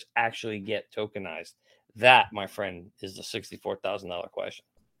assets actually get tokenized? That, my friend, is the $64,000 question.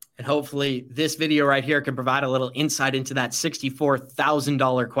 And hopefully this video right here can provide a little insight into that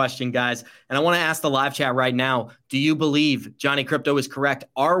 $64,000 question, guys. And I want to ask the live chat right now, do you believe Johnny Crypto is correct?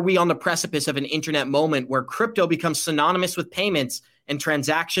 Are we on the precipice of an internet moment where crypto becomes synonymous with payments and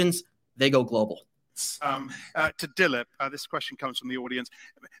transactions? They go global. To Dilip, this question comes from the audience.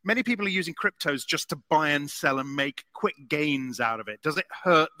 Many people are using cryptos just to buy and sell and make quick gains out of it. Does it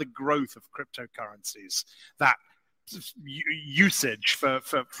hurt the growth of cryptocurrencies, that usage for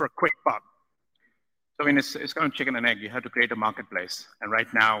a quick buck? I mean, it's kind of chicken and egg. You have to create a marketplace. And right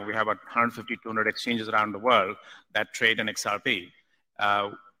now we have about 150, 200 exchanges around the world that trade in XRP.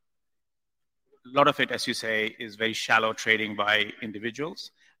 A lot of it, as you say, is very shallow trading by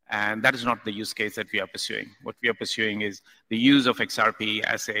individuals. And that is not the use case that we are pursuing. What we are pursuing is the use of XRP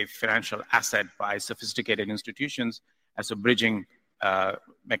as a financial asset by sophisticated institutions as a bridging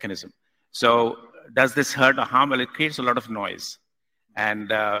mechanism. So does this hurt or harm? Well, it creates a lot of noise. And,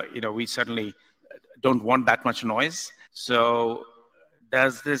 we certainly don't want that much noise. So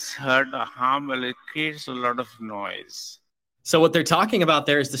does this hurt or harm? Well, it creates a lot of noise. So what they're talking about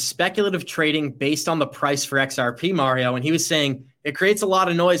there is the speculative trading based on the price for XRP, Mario. And he was saying it creates a lot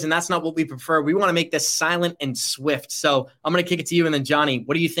of noise, and that's not what we prefer. We want to make this silent and swift. So I'm going to kick it to you. And then, Johnny,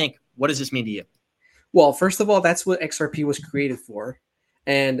 what do you think? What does this mean to you? Well, first of all, that's what XRP was created for.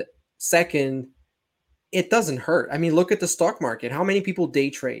 And second, it doesn't hurt. I mean, look at the stock market. How many people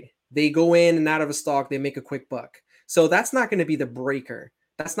day trade? They go in and out of a stock. They make a quick buck. So that's not going to be the breaker.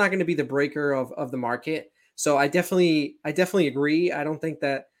 That's not going to be the breaker of the market. So I definitely agree. I don't think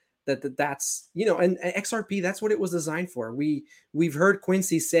that's, and XRP, that's what it was designed for. We've heard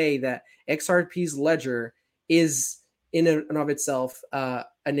Quincy say that XRP's ledger is in and of itself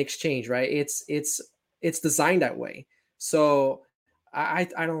an exchange, right? It's designed that way. So I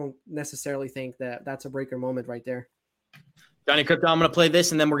don't necessarily think that that's a breaker moment right there. Johnny Crypto, I'm going to play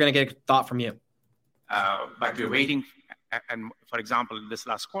this, and then we're going to get a thought from you. But we're waiting, and for example, this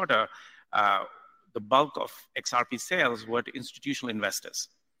last quarter, the bulk of XRP sales were to institutional investors.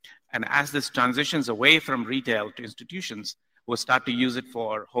 And as this transitions away from retail to institutions who start to use it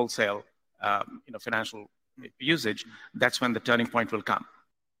for wholesale, financial usage, that's when the turning point will come.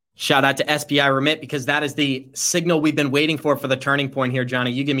 Shout out to SPI Remit, because that is the signal we've been waiting for the turning point here.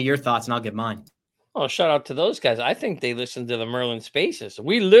 Johnny, you give me your thoughts and I'll give mine. Oh, shout out to those guys. I think they listened to the Merlin Spaces.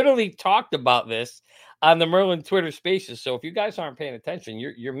 We literally talked about this on the Merlin Twitter Spaces. So if you guys aren't paying attention,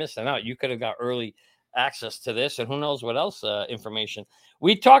 you're missing out. You could have got early access to this, and who knows what else information.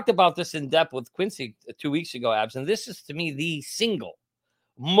 We talked about this in depth with Quincy 2 weeks ago, Abs, and this is, to me, the single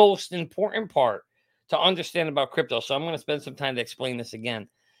most important part to understand about crypto. So I'm going to spend some time to explain this again.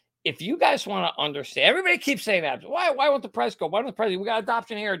 If you guys want to understand, everybody keeps saying that. Why won't the price go? Why don't the price? We got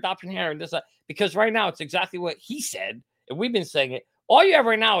adoption here, and this. Because right now it's exactly what he said, and we've been saying it. All you have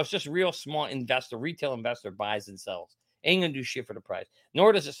right now is just real small investor, retail investor buys and sells. Ain't gonna do shit for the price,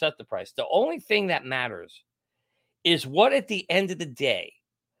 nor does it set the price. The only thing that matters is what, at the end of the day,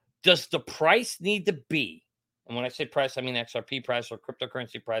 does the price need to be? And when I say price, I mean XRP price or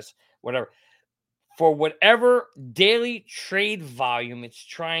cryptocurrency price, whatever. For whatever daily trade volume it's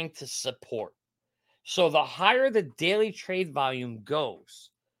trying to support. So the higher the daily trade volume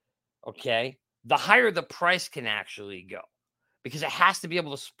goes, okay, the higher the price can actually go, because it has to be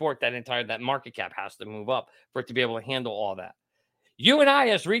able to support that market cap has to move up for it to be able to handle all that. You and I,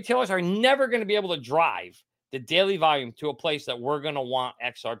 as retailers, are never going to be able to drive the daily volume to a place that we're going to want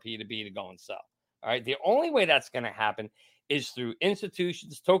XRP to be to go and sell. All right. The only way that's going to happen is through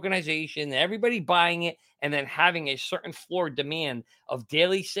institutions, tokenization, everybody buying it, and then having a certain floor demand of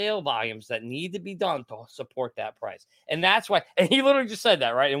daily sale volumes that need to be done to support that price. And that's why, and he literally just said that,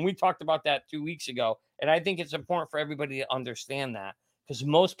 right? And we talked about that 2 weeks ago. And I think it's important for everybody to understand that, because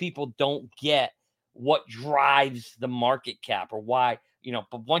most people don't get what drives the market cap, or why,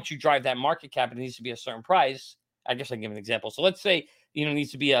 but once you drive that market cap, it needs to be a certain price. I guess I'll give an example. So let's say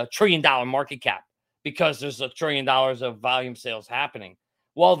needs to be $1 trillion market cap because there's $1 trillion of volume sales happening.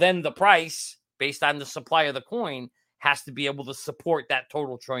 Well, then the price based on the supply of the coin has to be able to support that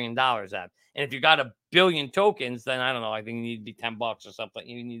total $1 trillion. And if you got 1 billion tokens, then I don't know, I think you need to be $10 or something.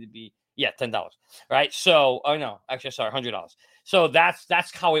 You need to be, $10, right? So, oh no, actually, sorry, $100. So that's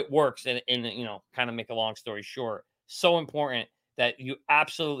how it works. And kind of make a long story short, so important that you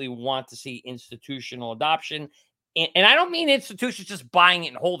absolutely want to see institutional adoption. And I don't mean institutions just buying it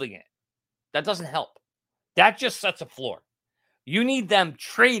and holding it. That doesn't help. That just sets a floor. You need them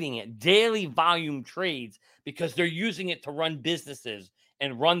trading it, daily volume trades, because they're using it to run businesses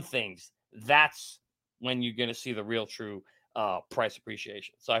and run things. That's when you're going to see the real true price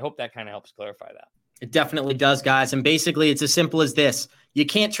appreciation. So I hope that kind of helps clarify that. It definitely does, guys. And basically, it's as simple as this. You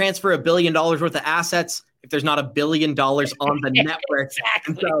can't transfer $1 billion worth of assets if there's not $1 billion on the network.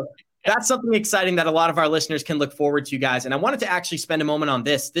 Exactly. So that's something exciting that a lot of our listeners can look forward to, guys. And I wanted to actually spend a moment on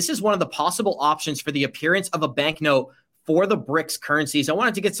this. This is one of the possible options for the appearance of a banknote for the BRICS currencies. I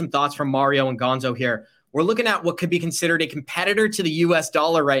wanted to get some thoughts from Mario and Gonzo here. We're looking at what could be considered a competitor to the US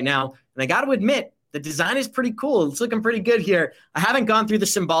dollar right now. And I got to admit, the design is pretty cool. It's looking pretty good here. I haven't gone through the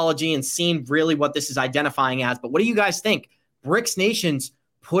symbology and seen really what this is identifying as, but what do you guys think? BRICS nations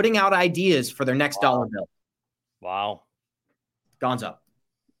putting out ideas for their next dollar bill. Wow. Gonzo.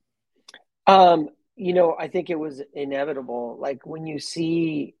 I think it was inevitable. Like when you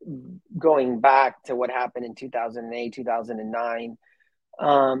see going back to what happened in 2008, 2009,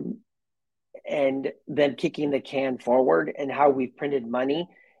 and then kicking the can forward and how we've printed money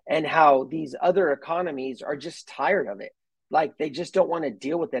and how these other economies are just tired of it. Like they just don't want to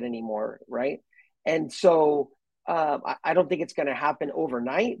deal with it anymore, right? And so I don't think it's going to happen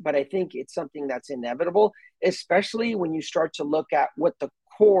overnight, but I think it's something that's inevitable, especially when you start to look at what the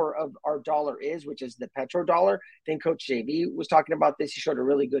core of our dollar is, which is the petrodollar. I think Coach JV was talking about this. He showed a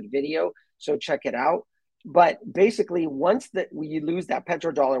really good video, so check it out. But basically, once you lose that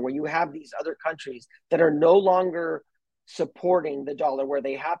petrodollar, where you have these other countries that are no longer supporting the dollar, where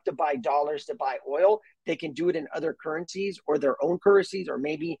they have to buy dollars to buy oil, they can do it in other currencies or their own currencies, or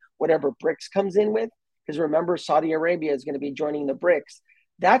maybe whatever BRICS comes in with. Because remember, Saudi Arabia is going to be joining the BRICS.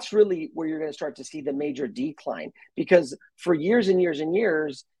 That's really where you're going to start to see the major decline, because for years and years and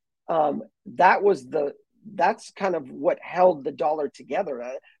years, that's kind of what held the dollar together.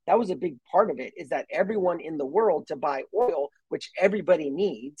 That was a big part of it, is that everyone in the world, to buy oil, which everybody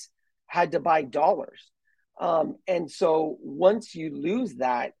needs, had to buy dollars. And so once you lose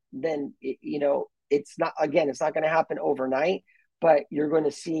that, then it's not going to happen overnight, but you're going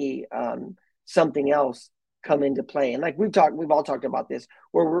to see something else come into play. And like we've all talked about this,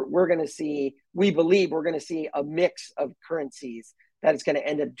 where we believe we're going to see a mix of currencies that is going to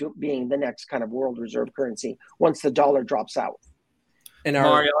end up being the next kind of world reserve currency once the dollar drops out. And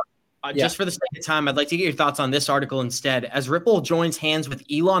Mario, just for the sake of time, I'd like to get your thoughts on this article instead. As Ripple joins hands with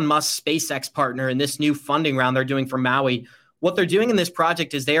Elon Musk's SpaceX partner in this new funding round they're doing for Maui, what they're doing in this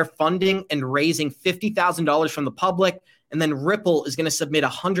project is they are funding and raising $50,000 from the public, and then Ripple is going to submit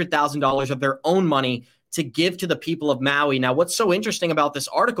 $100,000 of their own money to give to the people of Maui. Now, what's so interesting about this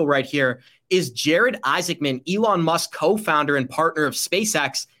article right here is Jared Isaacman, Elon Musk co-founder and partner of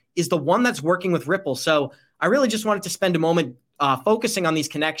SpaceX, is the one that's working with Ripple. So I really just wanted to spend a moment focusing on these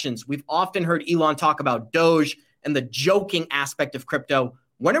connections. We've often heard Elon talk about Doge and the joking aspect of crypto.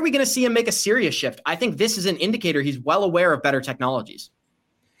 When are we going to see him make a serious shift? I think this is an indicator he's well aware of better technologies.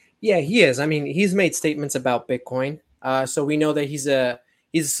 Yeah, he is. I mean, he's made statements about Bitcoin. So we know that he's a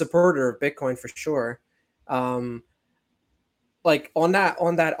supporter of Bitcoin for sure. Like on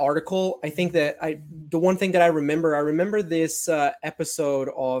that article, I think that the one thing that I remember this episode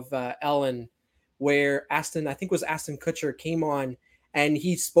of Ellen, where Ashton Kutcher came on and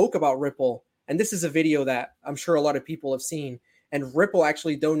he spoke about Ripple. And this is a video that I'm sure a lot of people have seen. And Ripple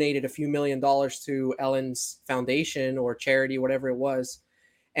actually donated a few $1 million to Ellen's foundation or charity, whatever it was.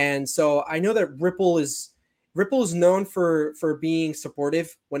 And so I know that Ripple is known for being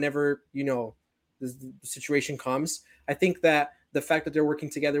supportive whenever, the situation comes. I think that the fact that they're working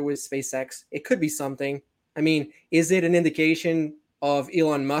together with SpaceX, it could be something. I mean, is it an indication of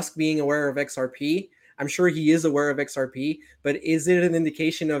Elon Musk being aware of XRP? I'm sure he is aware of XRP, but is it an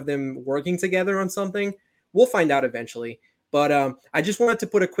indication of them working together on something? We'll find out eventually. But I just wanted to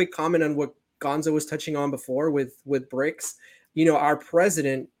put a quick comment on what Gonzo was touching on before with BRICS. Our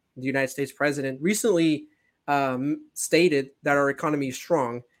president, the United States president, recently stated that our economy is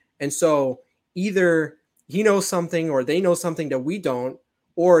strong. And so either he knows something or they know something that we don't,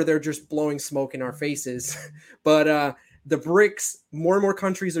 or they're just blowing smoke in our faces. But the BRICS, more and more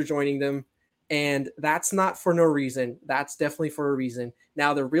countries are joining them. And that's not for no reason. That's definitely for a reason.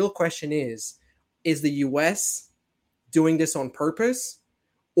 Now, the real question is the US doing this on purpose,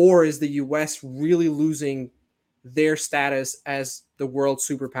 or is the US really losing their status as the world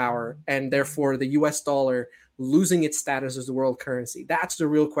superpower and therefore the US dollar losing its status as the world currency? That's the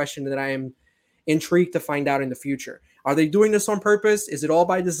real question that I am intrigued to find out in the future. Are they doing this on purpose? Is it all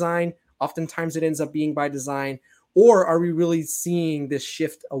by design? Oftentimes it ends up being by design. Or are we really seeing this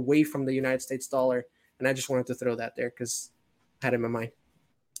shift away from the United States dollar? And I just wanted to throw that there because I had it in my mind.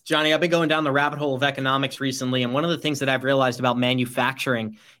 Johnny, I've been going down the rabbit hole of economics recently, and one of the things that I've realized about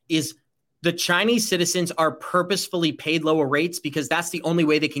manufacturing is the Chinese citizens are purposefully paid lower rates because that's the only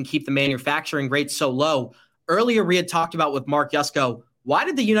way they can keep the manufacturing rates so low. Earlier, we had talked about with Mark Yusko, why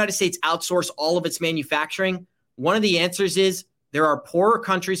did the United States outsource all of its manufacturing? One of the answers is there are poorer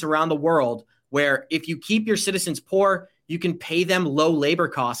countries around the world where if you keep your citizens poor, you can pay them low labor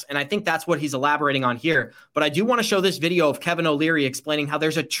costs. And I think that's what he's elaborating on here. But I do want to show this video of Kevin O'Leary explaining how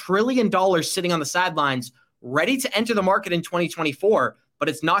there's $1 trillion sitting on the sidelines ready to enter the market in 2024, but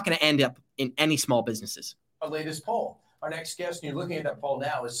it's not going to end up in any small businesses. Our latest poll. Our next guest, and you're looking at that poll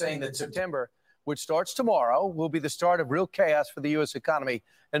now, is saying that September, which starts tomorrow, will be the start of real chaos for the U.S. economy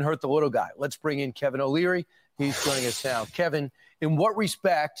and hurt the little guy. Let's bring in Kevin O'Leary. He's joining us now. Kevin, in what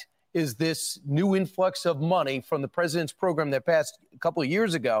respect is this new influx of money from the president's program that passed a couple of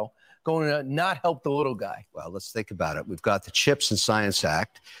years ago going to not help the little guy? Well, let's think about it. We've got the CHIPS and Science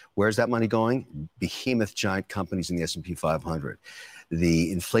Act. Where's that money going? Behemoth giant companies in the S&P 500.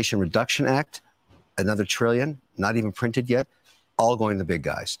 The Inflation Reduction Act, another $1 trillion, not even printed yet, all going to the big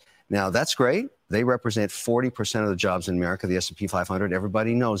guys. Now, that's great. They represent 40% of the jobs in America, the S&P 500.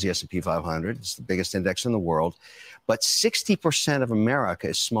 Everybody knows the S&P 500. It's the biggest index in the world. But 60% of America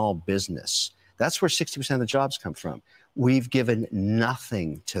is small business. That's where 60% of the jobs come from. We've given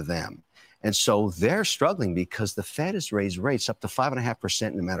nothing to them. And so they're struggling because the Fed has raised rates up to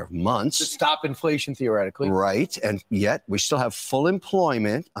 5.5% in a matter of months. To stop inflation, theoretically. Right. And yet we still have full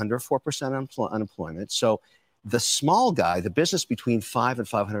employment, under 4% unemployment. So the small guy, the business between 5 and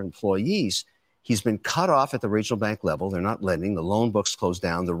 500 employees, he's been cut off at the regional bank level. They're not lending. The loan books closed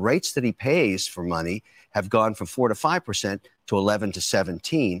down. The rates that he pays for money have gone from 4 to 5% to 11 to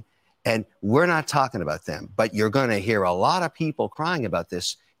 17. And we're not talking about them. But you're going to hear a lot of people crying about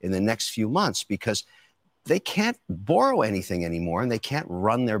this in the next few months because they can't borrow anything anymore and they can't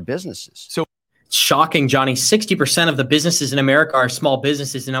run their businesses. So shocking, Johnny. 60% of the businesses in America are small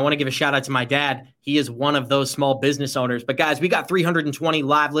businesses. And I want to give a shout out to my dad. He is one of those small business owners. But guys, we got 320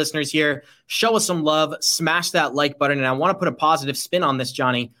 live listeners here. Show us some love. Smash that like button. And I want to put a positive spin on this,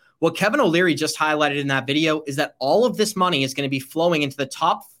 Johnny. What Kevin O'Leary just highlighted in that video is that all of this money is going to be flowing into the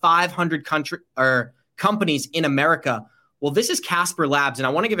top 500 companies in America. Well, this is Casper Labs, and I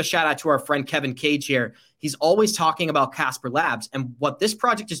want to give a shout out to our friend Kevin Cage here. He's always talking about Casper Labs, and what this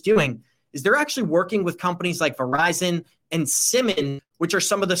project is doing is they're actually working with companies like Verizon and Siemens, which are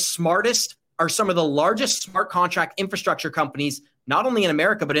some of the smartest or some of the largest smart contract infrastructure companies, not only in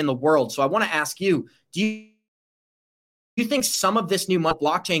America, but in the world. So I want to ask you, do you think some of this new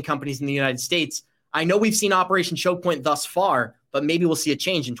blockchain companies in the United States, I know we've seen Operation Choke Point thus far, but maybe we'll see a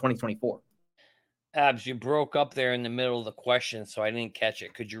change in 2024? Abs, you broke up there in the middle of the question, so I didn't catch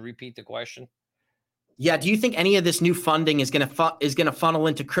it. Could you repeat the question? Yeah, do you think any of this new funding is going to funnel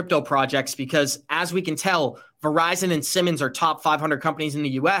into crypto projects? Because as we can tell, Verizon and Siemens are top 500 companies in the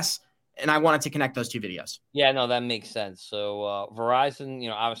U.S., and I wanted to connect those two videos. Yeah, no, that makes sense. So Verizon,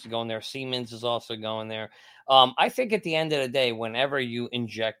 obviously going there. Siemens is also going there. I think at the end of the day, whenever you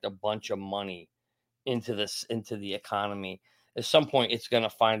inject a bunch of money into the economy, at some point it's going to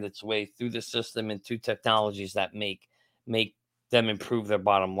find its way through the system into technologies that make them improve their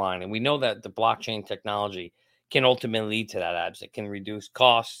bottom line. And we know that the blockchain technology can ultimately lead to that, Abs. It can reduce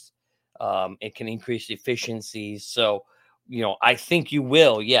costs. It can increase efficiencies. So, I think you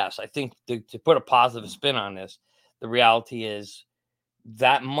will. Yes, I think to put a positive spin on this, the reality is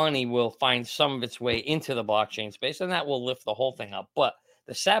that money will find some of its way into the blockchain space, and that will lift the whole thing up. But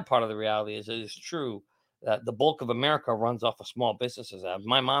the sad part of the reality is it is true that the bulk of America runs off of small businesses.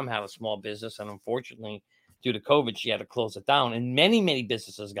 My mom had a small business, and unfortunately, due to COVID, she had to close it down. And many, many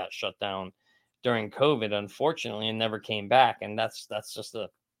businesses got shut down during COVID, unfortunately, and never came back. And that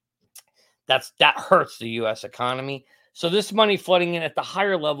hurts the U.S. economy. So this money flooding in at the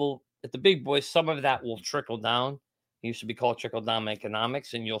higher level, at the big boys, some of that will trickle down. It used to be called trickle-down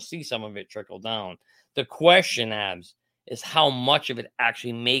economics, and you'll see some of it trickle down. The question, Abs, is how much of it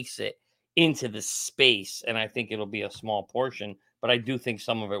actually makes it into the space, and I think it'll be a small portion, but I do think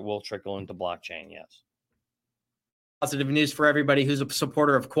some of it will trickle into blockchain, yes. positive news for everybody who's a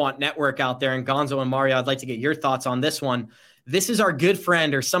supporter of Quant Network out there. And Gonzo and Mario, I'd like to get your thoughts on this one. This is our good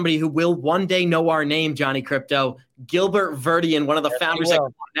friend, or somebody who will one day know our name, Johnny Crypto, Gilbert Verdian, one of the founders of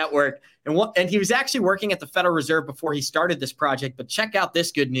Quant Network. And he was actually working at the Federal Reserve before he started this project. But check out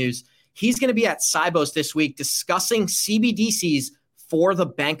this good news. He's going to be at Sibos this week discussing CBDCs for the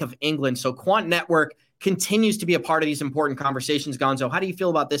Bank of England. So Quant Network continues to be a part of these important conversations. Gonzo, how do you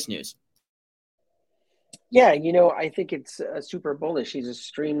feel about this news? Yeah, I think it's super bullish. He's an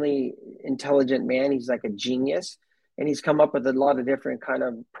extremely intelligent man. He's like a genius, and he's come up with a lot of different kind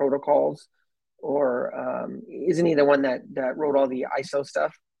of protocols. Or isn't he the one that wrote all the ISO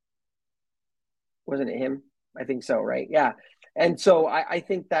stuff? Wasn't it him? I think so, right? Yeah. And so I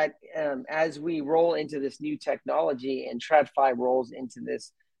think that as we roll into this new technology and TradFi rolls into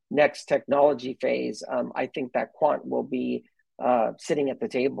this next technology phase, I think that Quant will be sitting at the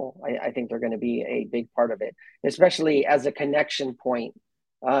table. I think they're going to be a big part of it, especially as a connection point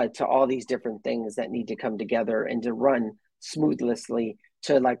to all these different things that need to come together and to run smoothly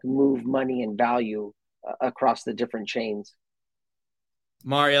to like move money and value across the different chains.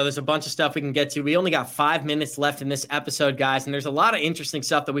 Mario, there's a bunch of stuff we can get to. We only got 5 minutes left in this episode, guys, and there's a lot of interesting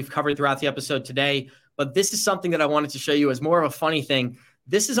stuff that we've covered throughout the episode today. But this is something that I wanted to show you as more of a funny thing.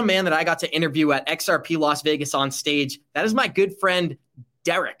 This is a man that I got to interview at XRP Las Vegas on stage. That is my good friend,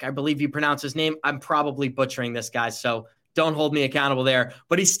 Derek. I believe you pronounce his name. I'm probably butchering this, guys, so don't hold me accountable there.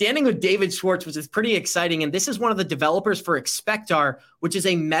 But he's standing with David Schwartz, which is pretty exciting. And this is one of the developers for Expectar, which is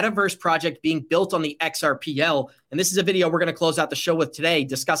a metaverse project being built on the XRPL. And this is a video we're going to close out the show with today,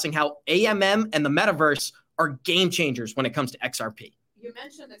 discussing how AMM and the metaverse are game changers when it comes to XRP. You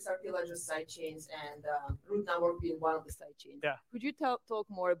mentioned XRP ledger sidechains and Root Network being one of the sidechains. Yeah. Could you talk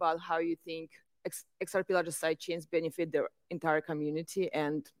more about how you think XRP ledger sidechains benefit the entire community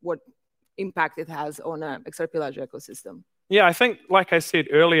and what impact it has on a XRP ledger ecosystem? Yeah, I think, like I said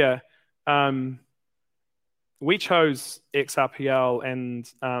earlier, we chose XRPL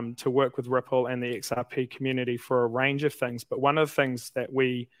and to work with Ripple and the XRP community for a range of things. But one of the things that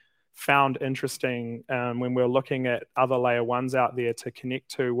we found interesting when we were looking at other layer ones out there to connect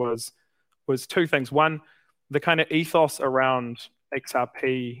to was two things. One, the kind of ethos around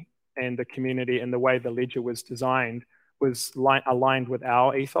XRP and the community and the way the ledger was designed was aligned with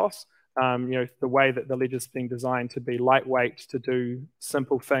our ethos. The way that the ledger is being designed to be lightweight, to do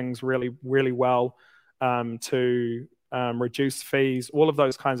simple things really, really well, to reduce fees, all of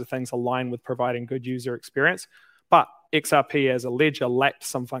those kinds of things align with providing good user experience. But XRP as a ledger lacked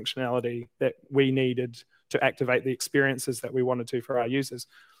some functionality that we needed to activate the experiences that we wanted to for our users.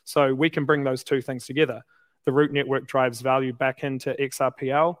 So we can bring those two things together. The Root Network drives value back into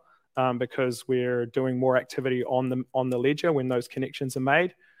XRPL because we're doing more activity on the ledger when those connections are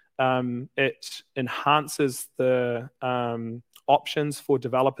made. It enhances the options for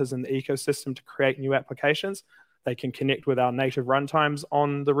developers in the ecosystem to create new applications. They can connect with our native runtimes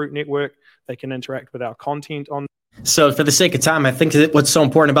on the Root Network. They can interact with our content on. So for the sake of time, I think that what's so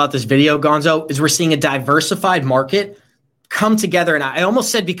important about this video, Gonzo, is we're seeing a diversified market come together. And I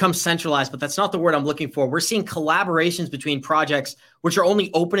almost said become centralized, but that's not the word I'm looking for. We're seeing collaborations between projects, which are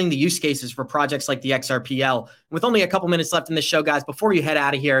only opening the use cases for projects like the XRPL. With only a couple minutes left in this show, guys, before you head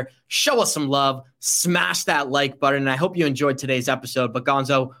out of here, show us some love, smash that like button. And I hope you enjoyed today's episode. But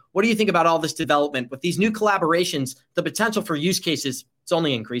Gonzo, what do you think about all this development? With these new collaborations, the potential for use cases, it's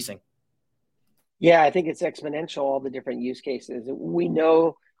only increasing. Yeah, I think it's exponential, all the different use cases. We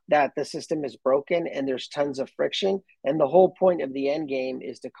know that the system is broken and there's tons of friction. And the whole point of the end game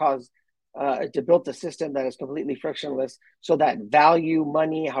is to build a system that is completely frictionless so that value,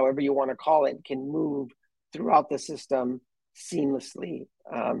 money, however you want to call it, can move throughout the system seamlessly.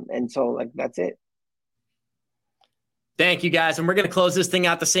 And so that's it. Thank you, guys. And we're going to close this thing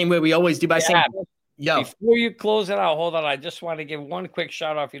out the same way we always do by saying, yo. Before you close it out, hold on. I just want to give one quick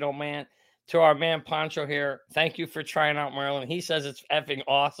shout out, if you don't mind, to our man Pancho here. Thank you for trying out Merlin. He says it's effing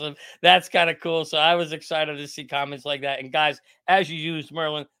awesome. That's kind of cool. So I was excited to see comments like that. And guys, as you use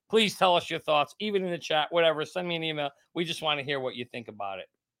Merlin, please tell us your thoughts, even in the chat, whatever. Send me an email. We just want to hear what you think about it.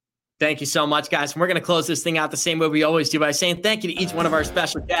 Thank you so much, guys. And we're going to close this thing out the same way we always do by saying thank you to each one of our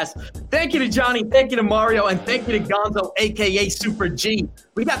special guests. Thank you to Johnny. Thank you to Mario. And thank you to Gonzo, a.k.a. Super G.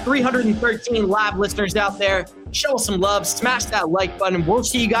 We got 313 live listeners out there. Show us some love. Smash that like button. We'll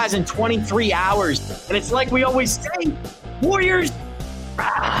see you guys in 23 hours. And it's like we always say, Warriors,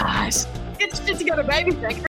 rise. Get your shit together, baby. Thank you.